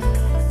you?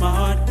 My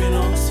heart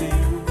belongs to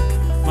you.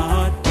 My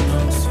heart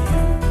belongs to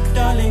you.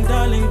 Darling,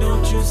 darling,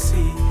 don't you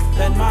see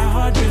that my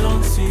heart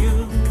belongs to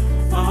you?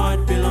 My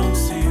heart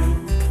belongs to you.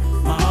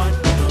 My heart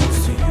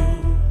belongs to you.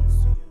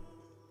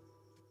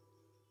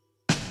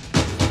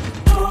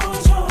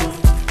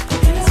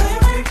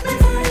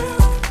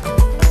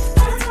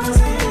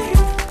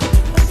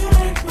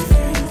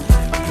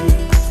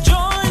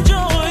 Joy,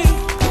 joy,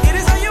 it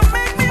is how you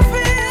make me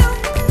feel.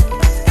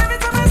 Every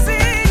time I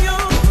see you,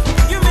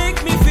 you make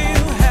me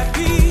feel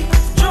happy.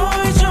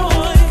 Joy,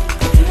 joy,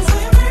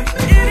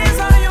 it is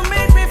how you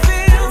make me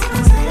feel.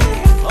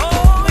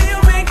 Oh, you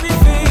make me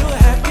feel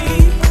happy.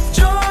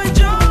 Joy,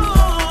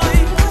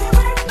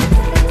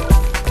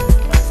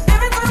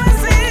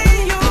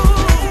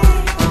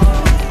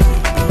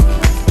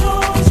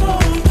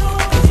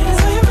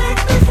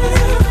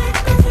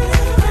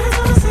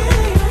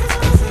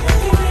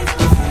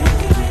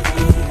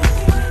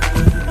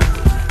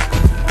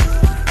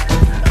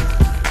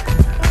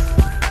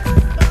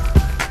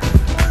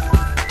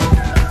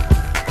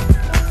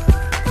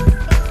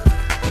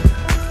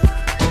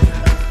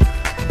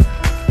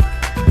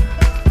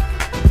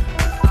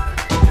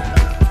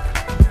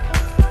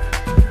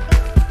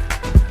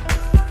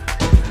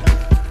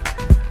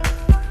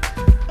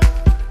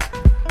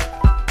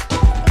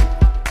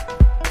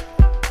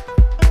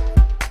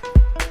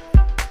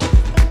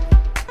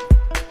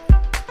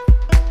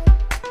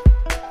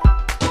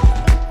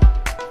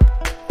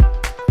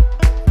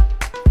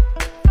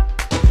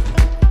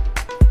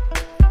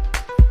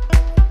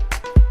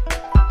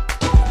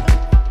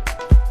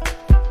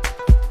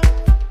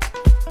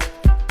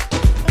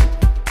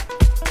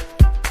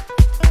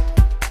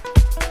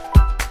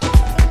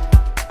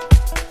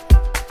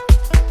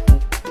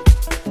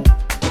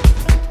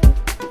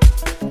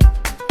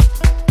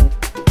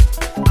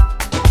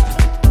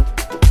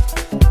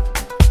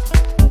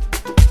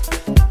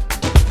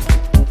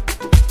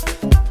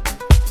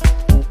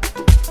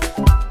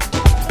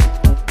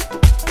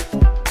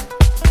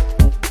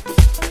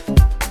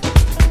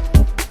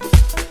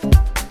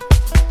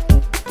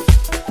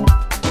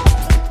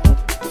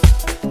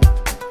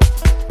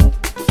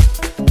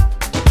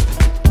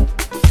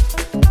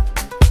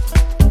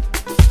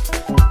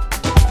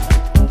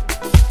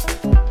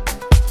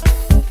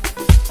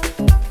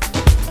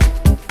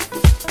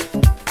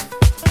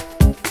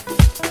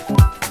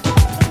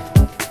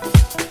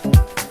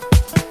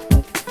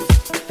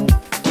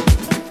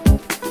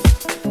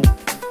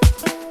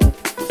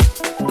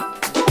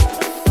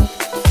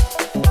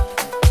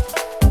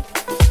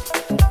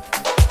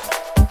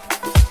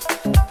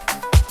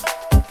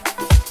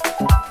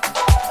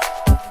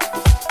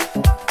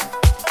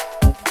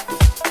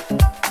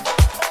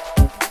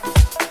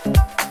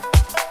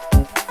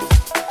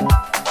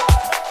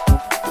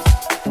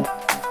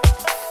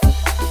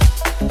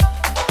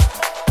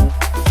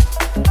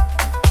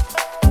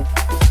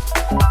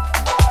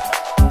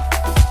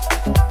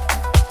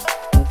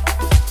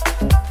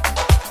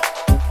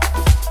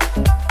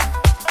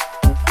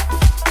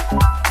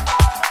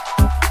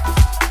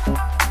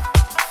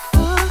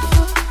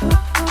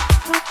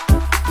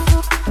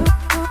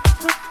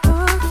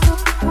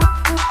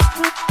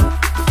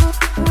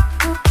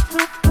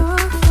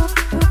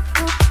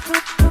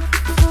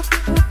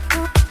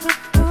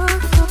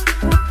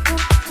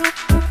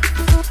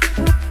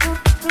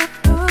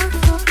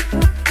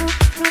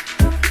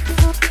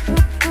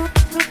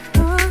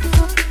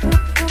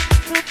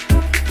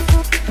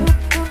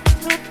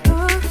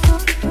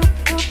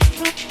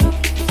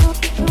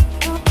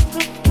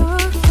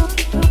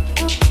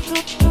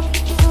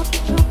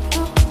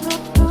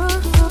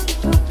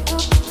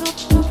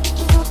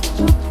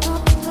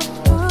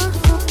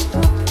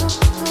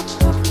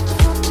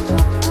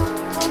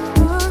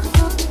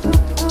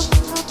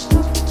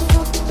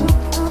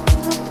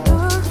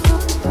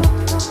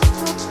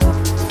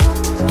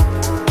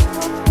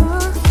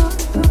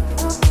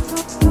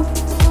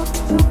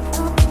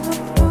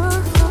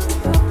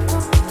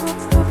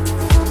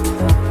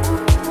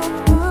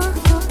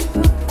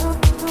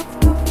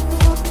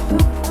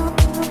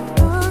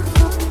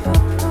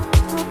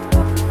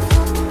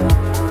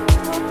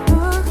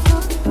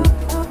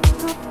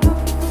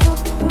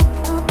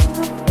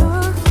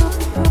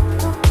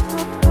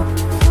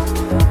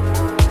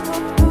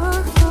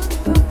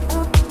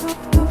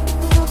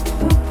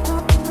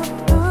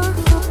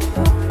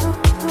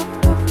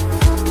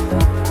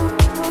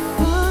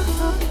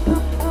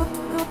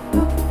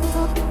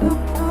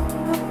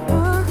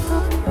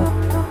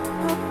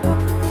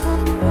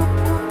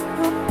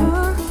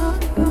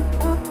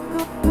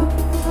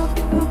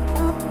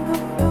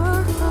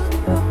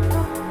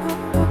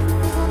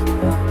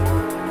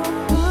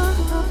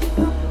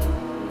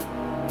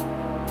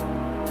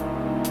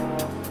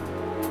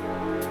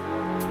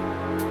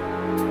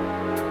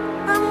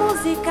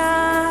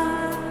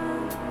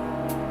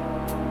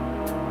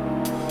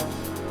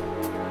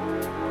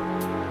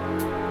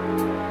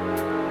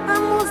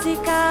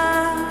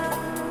 batida.